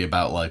to somebody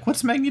about, like,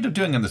 what's Magneto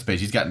doing on this page,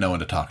 he's got no one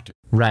to talk to.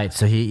 Right.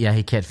 So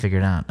he can't figure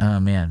it out. Oh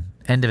man.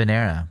 End of an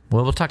era.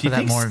 Well, we'll talk about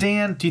that more.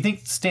 Do you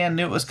think Stan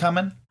knew it was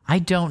coming? I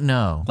don't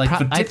know. Like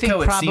for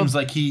Ditko, it seems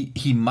like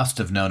he must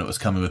have known it was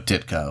coming with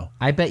Ditko.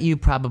 I bet you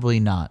probably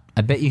not.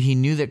 I bet you he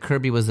knew that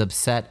Kirby was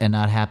upset and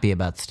not happy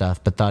about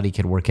stuff, but thought he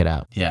could work it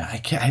out. Yeah,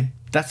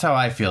 that's how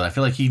I feel. I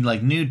feel like he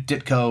knew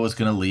Ditko was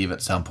going to leave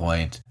at some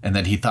point, and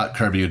then he thought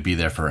Kirby would be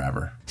there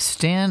forever.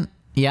 Stan,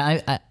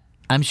 yeah,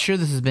 I'm sure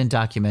this has been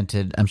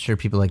documented. I'm sure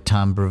people like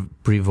Tom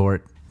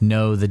Brevoort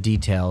know the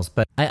details,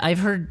 but I've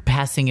heard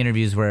passing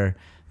interviews where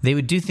they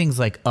would do things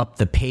like up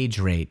the page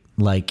rate.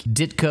 Like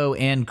Ditko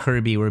and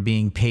Kirby were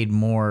being paid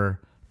more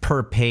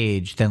per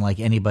page than like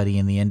anybody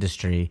in the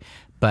industry.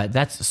 But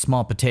that's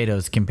small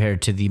potatoes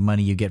compared to the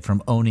money you get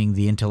from owning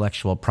the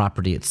intellectual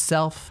property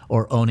itself,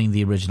 or owning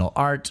the original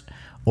art,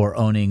 or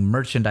owning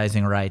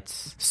merchandising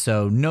rights.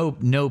 So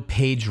no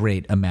page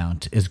rate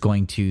amount is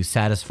going to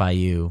satisfy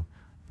you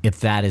if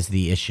that is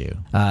the issue.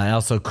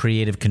 Also,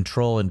 creative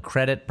control and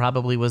credit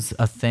probably was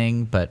a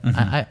thing, but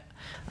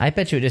I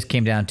bet you it just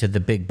came down to the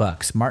big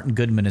bucks. Martin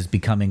Goodman is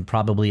becoming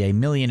probably a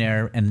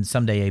millionaire and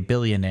someday a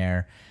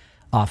billionaire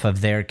off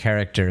of their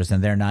characters,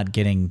 and they're not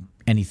getting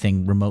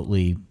anything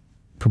remotely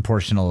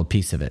proportional a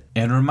piece of it.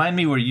 And remind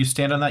me where you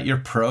stand on that. You're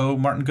pro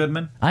Martin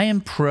Goodman? I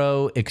am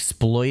pro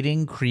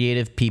exploiting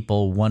creative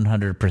people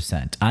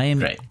 100%. I am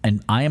Great.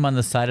 And I am on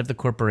the side of the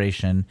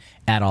corporation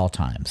at all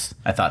times.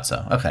 I thought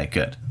so. Okay,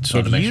 good. Just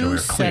wanted If to make you sure we were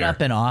set clear.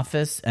 up an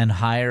office and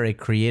hire a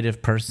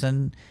creative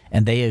person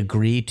and they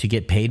agree to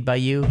get paid by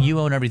you, you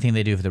own everything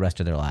they do for the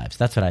rest of their lives.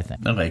 That's what I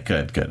think. Okay,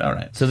 good. All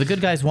right. So the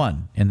good guys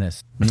won in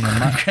this.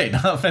 Great.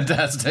 Oh,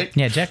 fantastic.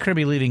 Yeah, Jack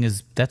Kirby leaving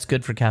that's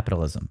good for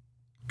capitalism.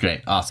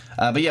 Great. Awesome.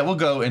 But yeah,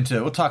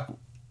 we'll talk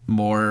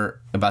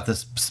more about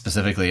this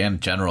specifically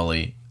and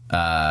generally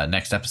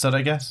next episode,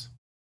 I guess.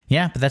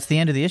 Yeah, but that's the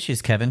end of the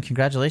issues, Kevin.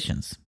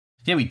 Congratulations.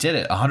 Yeah, we did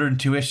it.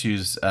 102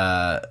 issues.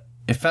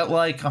 It felt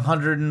like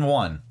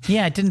 101.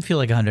 Yeah, it didn't feel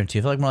like 102.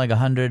 It felt like more like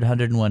 100,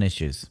 101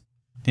 issues.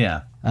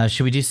 Yeah.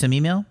 Should we do some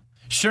email?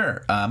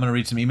 Sure. I'm going to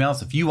read some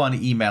emails. If you want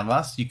to email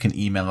us, you can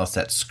email us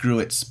at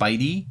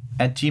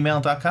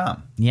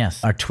screwitspidey@gmail.com.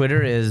 Yes. Our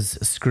Twitter is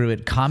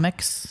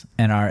screwitcomics,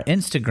 and our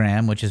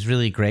Instagram, which is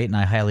really great and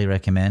I highly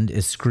recommend,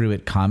 is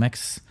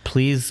screwitcomics.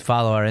 Please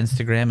follow our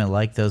Instagram and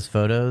like those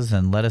photos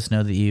and let us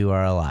know that you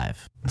are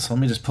alive. So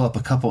let me just pull up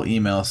a couple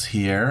emails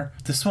here.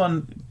 This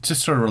one,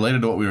 just sort of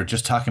related to what we were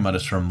just talking about,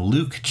 is from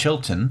Luke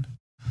Chilton.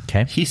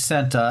 Okay. He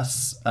sent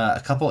us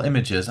a couple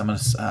images. I'm going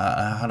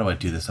to, how do I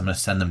do this? I'm going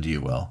to send them to you,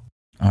 Will.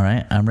 All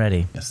right. I'm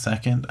ready. A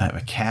second. I have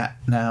a cat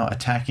now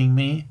attacking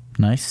me.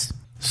 Nice.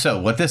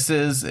 So what this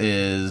is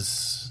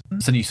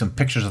I'm sending you some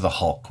pictures of the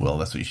Hulk, Will.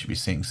 That's what you should be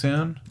seeing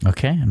soon.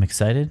 Okay. I'm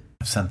excited.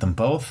 I've sent them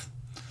both.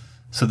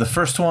 So the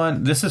first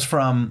one, this is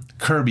from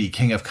Kirby,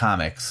 King of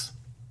Comics,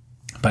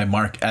 by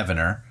Mark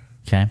Evener.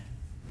 Okay.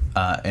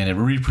 And it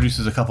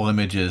reproduces a couple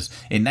images.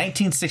 In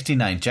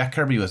 1969, Jack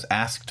Kirby was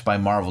asked by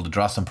Marvel to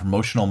draw some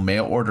promotional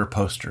mail order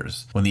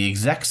posters. When the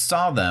execs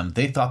saw them,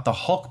 they thought the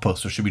Hulk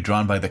poster should be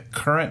drawn by the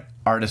current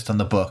artist on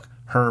the book,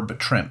 Herb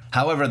Trimp.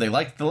 However, they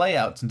liked the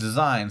layouts and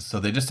designs, so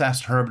they just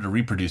asked Herb to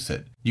reproduce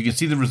it. You can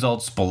see the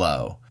results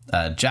below.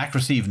 Jack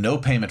received no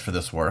payment for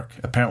this work.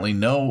 Apparently,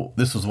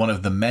 this was one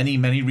of the many,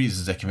 many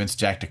reasons that convinced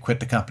Jack to quit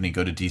the company and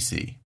go to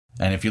DC.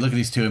 And if you look at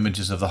these two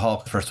images of the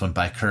Hulk, the first one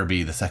by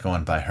Kirby, the second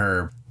one by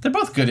Herb, they're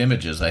both good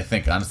images. I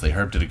think, honestly,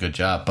 Herb did a good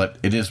job, but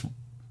he just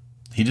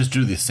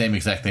drew the same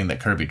exact thing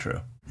that Kirby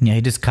drew. Yeah,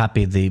 he just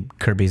copied the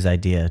Kirby's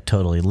idea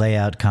totally.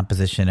 Layout,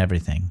 composition,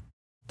 everything.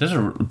 There's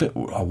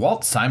a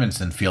Walt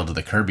Simonson feel to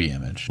the Kirby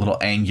image. A little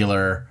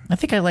angular. I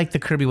think I like the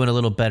Kirby one a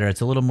little better.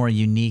 It's a little more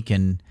unique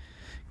and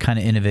kind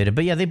of innovative.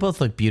 But yeah, they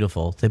both look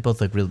beautiful. They both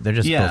look they're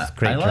just both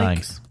great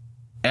drawings.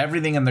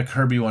 Everything in the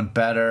Kirby one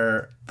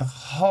better. The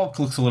Hulk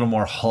looks a little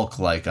more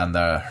Hulk-like on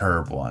the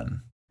Herb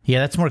one. Yeah,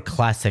 that's more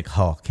classic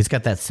Hulk. He's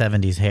got that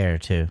 70s hair,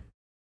 too.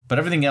 But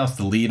everything else,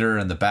 the leader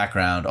and the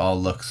background,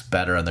 all looks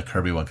better on the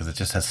Kirby one because it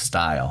just has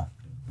style.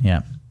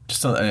 Yeah.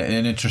 Just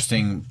an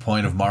interesting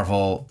point of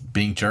Marvel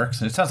being jerks.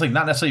 And it sounds like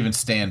not necessarily even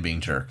Stan being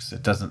jerks.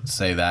 It doesn't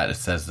say that. It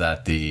says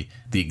that the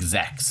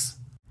execs.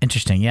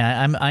 Interesting.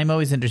 Yeah, I'm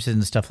always interested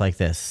in stuff like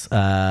this.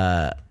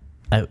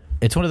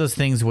 It's one of those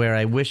things where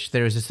I wish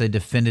there was just a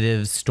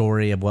definitive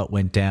story of what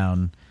went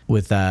down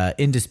with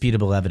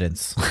indisputable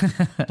evidence.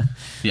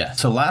 Yeah.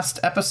 So last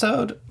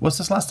episode, what's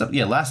this last episode?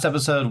 Yeah, last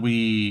episode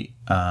we,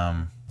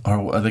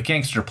 or the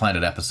Gangster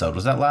Planet episode,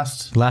 was that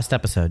last? Last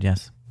episode,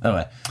 yes.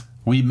 Okay.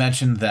 We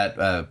mentioned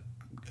that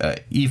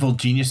evil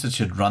geniuses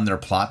should run their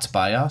plots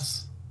by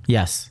us.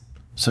 Yes.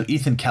 So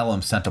Ethan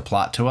Kellum sent a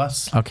plot to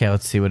us. Okay,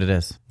 let's see what it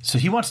is. So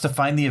he wants to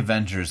find the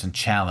Avengers and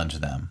challenge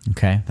them.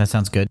 Okay, that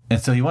sounds good. And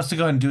so he wants to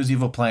go ahead and do his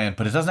evil plan,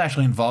 but it doesn't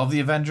actually involve the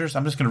Avengers.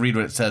 I'm just going to read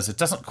what it says. It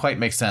doesn't quite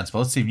make sense, but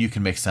let's see if you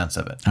can make sense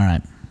of it. All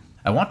right.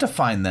 I want to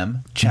find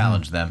them,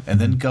 challenge them, and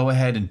then go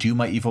ahead and do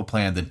my evil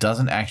plan that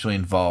doesn't actually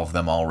involve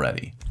them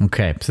already.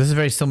 Okay, so this is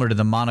very similar to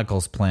the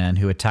Monocle's plan,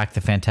 who attacked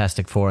the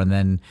Fantastic Four and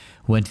then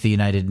went to the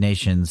United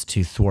Nations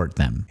to thwart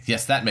them.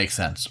 Yes, that makes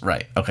sense.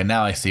 Right. Okay,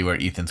 now I see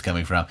where Ethan's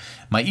coming from.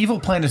 My evil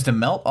plan is to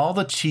melt all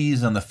the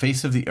cheese on the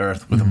face of the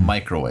earth with a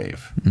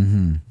microwave.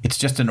 It's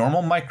just a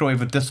normal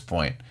microwave at this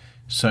point.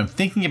 So I'm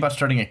thinking about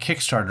starting a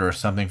Kickstarter or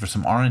something for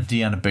some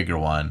R&D on a bigger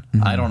one.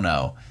 I don't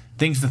know.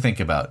 Things to think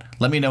about.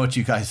 Let me know what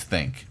you guys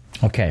think.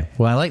 Okay,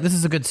 well, this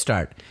is a good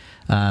start.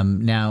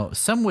 Now,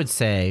 some would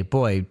say,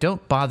 boy,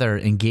 don't bother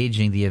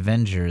engaging the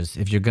Avengers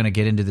if you're going to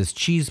get into this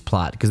cheese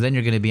plot, because then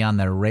you're going to be on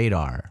their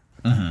radar.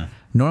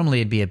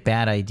 Normally, it'd be a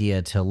bad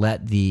idea to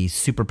let the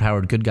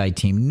superpowered good guy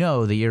team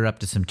know that you're up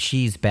to some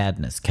cheese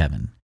badness,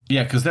 Kevin.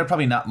 Yeah, because they're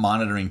probably not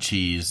monitoring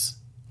cheese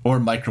or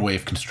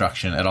microwave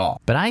construction at all.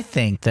 But I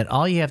think that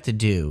all you have to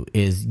do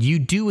is you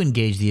do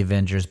engage the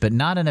Avengers, but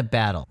not in a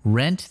battle.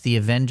 Rent the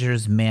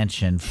Avengers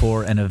mansion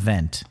for an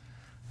event.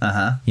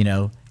 You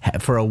know,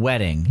 for a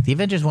wedding. The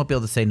Avengers won't be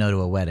able to say no to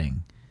a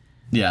wedding.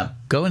 Yeah.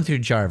 Go in through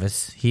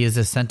Jarvis. He is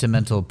a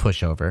sentimental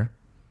pushover.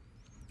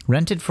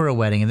 Rent it for a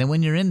wedding, and then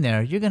when you're in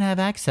there, you're going to have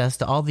access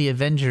to all the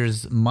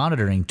Avengers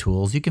monitoring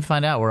tools. You can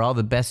find out where all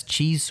the best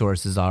cheese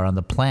sources are on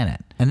the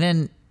planet. And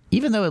then,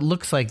 even though it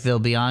looks like they'll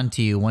be on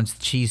to you once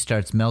the cheese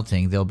starts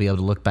melting, they'll be able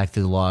to look back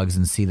through the logs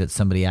and see that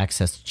somebody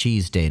accessed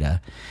cheese data.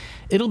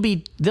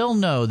 They'll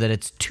know that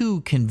it's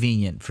too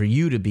convenient for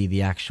you to be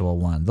the actual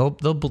one. They'll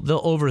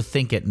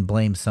overthink it and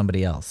blame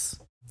somebody else.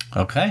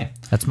 Okay.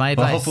 That's my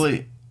advice. Well,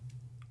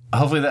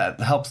 hopefully that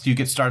helps you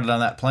get started on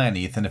that plan,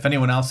 Ethan. If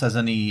anyone else has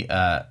any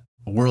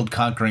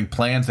world-conquering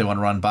plans they want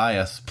to run by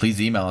us,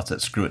 please email us at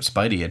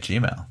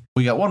screwitspidey@gmail.com.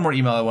 We got one more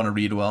email I want to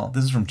read. Well,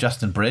 this is from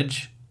Justin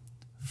Bridge,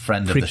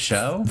 friend of the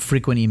show.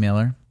 Frequent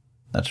emailer.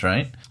 That's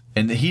right.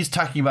 And he's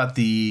talking about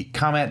the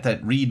comment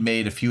that Reed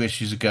made a few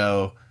issues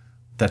ago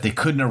that they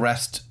couldn't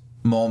arrest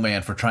Mole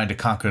Man for trying to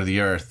conquer the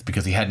Earth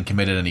because he hadn't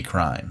committed any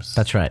crimes.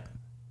 That's right.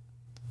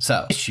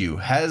 So, issue: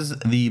 has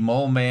the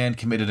Mole Man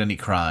committed any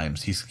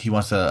crimes? He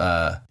wants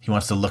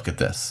to look at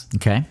this.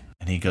 Okay.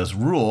 And he goes,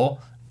 rule: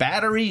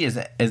 battery is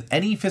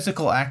any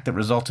physical act that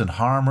results in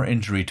harm or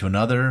injury to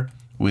another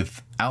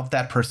without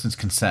that person's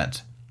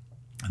consent.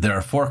 There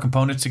are 4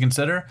 components to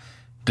consider.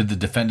 Did the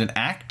defendant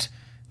act?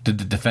 Did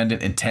the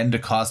defendant intend to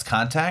cause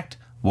contact?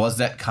 Was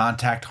that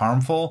contact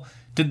harmful?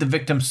 Did the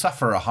victim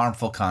suffer a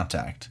harmful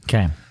contact?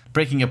 Okay.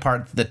 Breaking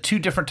apart the 2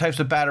 different types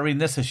of battery in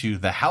this issue: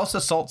 the house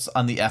assaults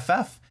on the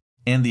FF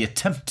and the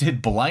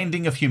attempted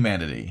blinding of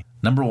humanity.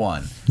 Number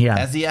 1. Yeah.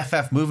 As the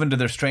FF move into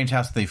their strange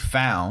house they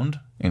found,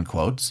 in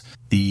quotes,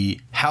 the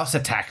house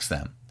attacks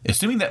them.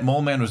 Assuming that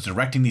Mole Man was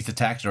directing these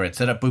attacks or had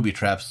set up booby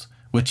traps,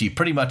 which he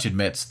pretty much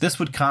admits, this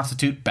would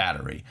constitute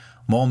battery.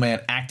 Mole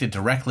Man acted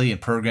directly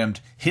and programmed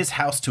his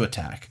house to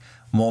attack.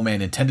 Mole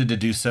Man intended to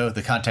do so.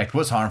 The contact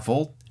was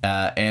harmful,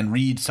 and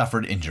Reed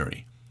suffered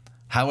injury.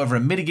 However, a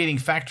mitigating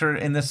factor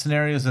in this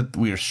scenario is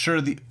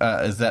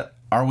that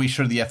are we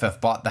sure the FF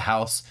bought the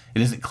house?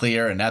 It isn't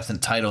clear, and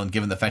absent title, and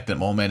given the fact that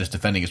Mole Man is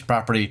defending his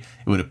property,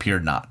 it would appear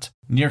not.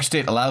 New York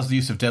State allows the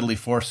use of deadly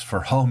force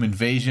for home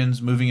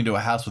invasions. Moving into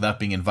a house without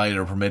being invited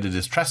or permitted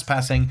is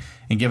trespassing,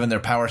 and given their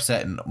power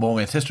set and Mole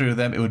Man's history with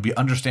them, it would be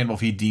understandable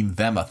if he deemed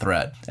them a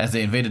threat. As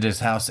they invaded his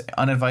house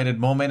uninvited,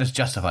 Mole Man is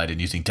justified in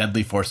using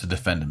deadly force to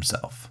defend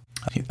himself.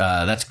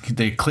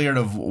 They cleared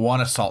of 1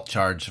 assault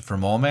charge for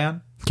Mole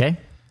Man. Okay.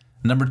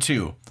 Number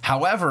 2.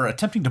 However,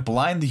 attempting to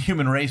blind the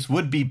human race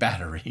would be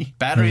battery.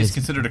 Battery is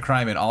considered a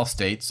crime in all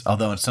states,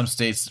 although in some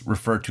states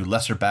refer to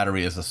lesser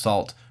battery as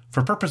assault.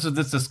 For purpose of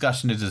this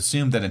discussion, it is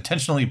assumed that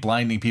intentionally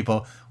blinding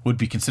people would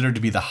be considered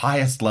to be the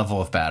highest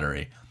level of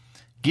battery.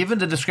 Given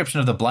the description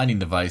of the blinding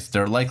device,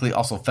 there are likely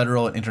also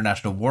federal and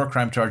international war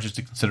crime charges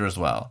to consider as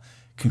well.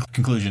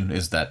 Conclusion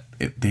is that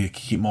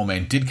Mole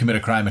Man did commit a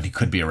crime and he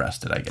could be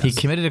arrested, I guess. He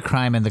committed a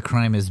crime, and the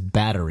crime is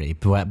battery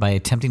by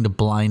attempting to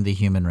blind the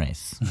human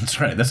race. That's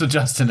right. That's what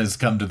Justin has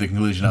come to the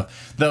conclusion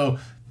of. Though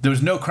there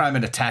was no crime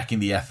in attacking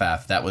the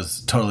FF. That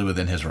was totally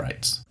within his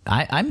rights.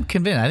 I'm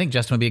convinced. I think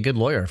Justin would be a good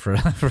lawyer for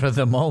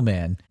the Mole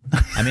Man.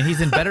 I mean, he's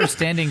in better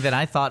standing than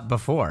I thought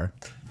before.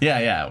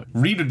 Yeah.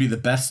 Reed would be the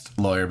best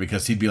lawyer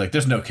because he'd be like,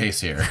 there's no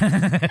case here.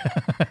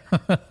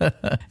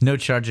 No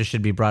charges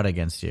should be brought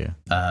against you.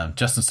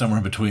 Justin's somewhere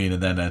in between,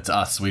 and then it's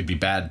us. We'd be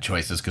bad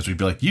choices because we'd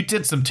be like, you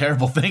did some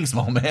terrible things,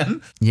 Mole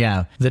Man.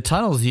 Yeah. The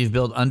tunnels you've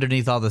built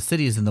underneath all the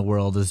cities in the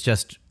world is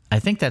just... I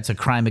think that's a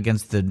crime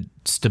against the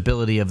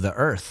stability of the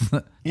Earth.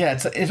 Yeah,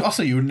 it's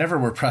also, you never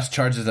were pressed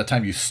charges at the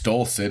time you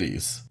stole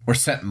cities or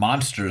sent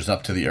monsters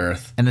up to the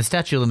Earth. And the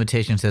statute of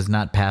limitations has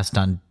not passed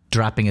on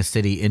dropping a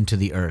city into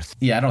the Earth.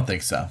 Yeah, I don't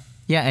think so.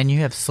 Yeah, and you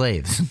have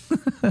slaves.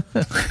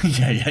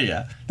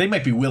 Yeah. They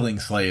might be willing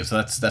slaves. So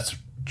that's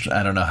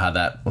I don't know how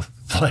that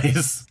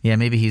plays. Yeah,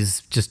 maybe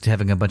he's just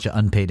having a bunch of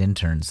unpaid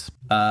interns.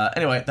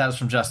 Anyway, that was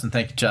from Justin.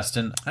 Thank you,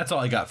 Justin. That's all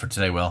I got for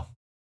today, Will.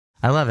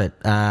 I love it.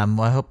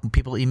 Well, I hope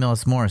people email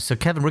us more. So,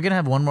 Kevin, we're gonna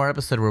have one more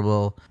episode where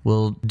we'll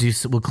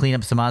clean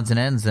up some odds and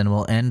ends, and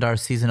we'll end our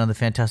season on the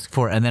Fantastic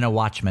Four, and then a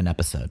Watchmen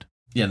episode.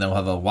 Yeah, and then we'll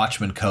have a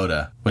Watchmen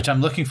Coda, which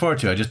I'm looking forward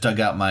to. I just dug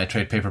out my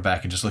trade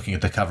paperback and just looking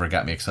at the cover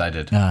got me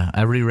excited.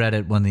 I reread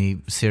it when the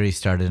series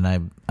started,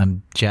 and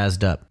I'm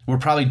jazzed up. We're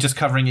probably just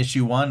covering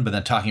issue 1, but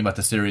then talking about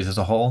the series as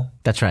a whole.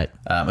 That's right.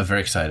 I'm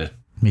very excited.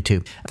 Me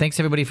too. Thanks,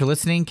 everybody, for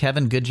listening.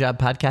 Kevin, good job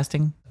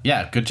podcasting.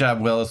 Yeah, good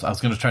job, Will. I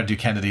was going to try to do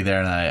Kennedy there,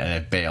 and I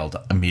bailed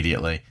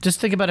immediately. Just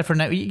think about it for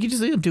now. You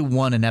just do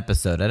one an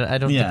episode. I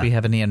don't think we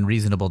have any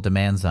unreasonable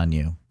demands on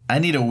you. I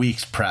need a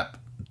week's prep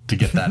to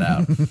get that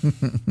out.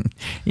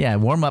 Yeah,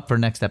 warm up for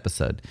next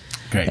episode.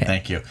 Great,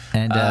 thank you.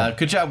 And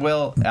good job,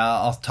 Will.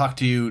 I'll talk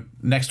to you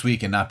next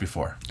week and not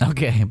before.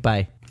 Okay,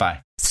 bye.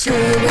 Bye. Screw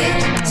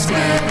it,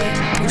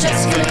 we're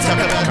just gonna talk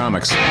about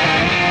Comics.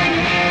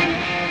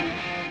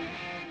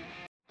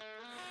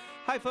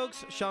 Hi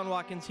folks, Sean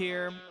Watkins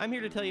here. I'm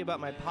here to tell you about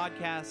my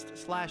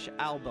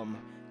podcast/album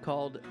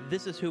called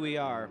This Is Who We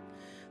Are.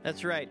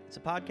 That's right, it's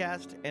a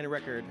podcast and a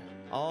record,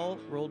 all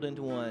rolled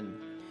into one.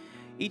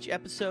 Each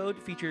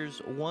episode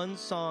features one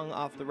song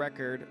off the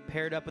record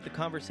paired up with a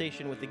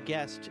conversation with a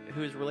guest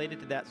who is related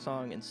to that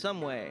song in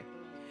some way.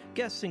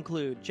 Guests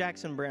include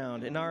Jackson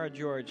Browne, Inara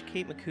George,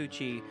 Kate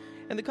Micucci,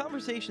 and the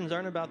conversations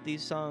aren't about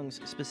these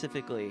songs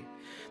specifically.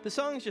 The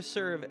songs just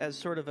serve as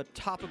sort of a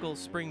topical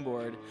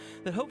springboard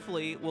that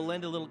hopefully will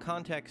lend a little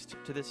context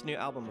to this new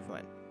album of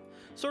mine.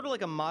 Sort of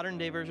like a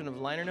modern-day version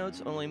of liner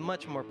notes, only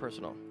much more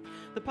personal.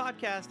 The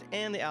podcast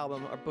and the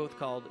album are both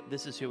called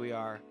This Is Who We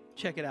Are.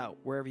 Check it out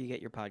wherever you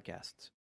get your podcasts.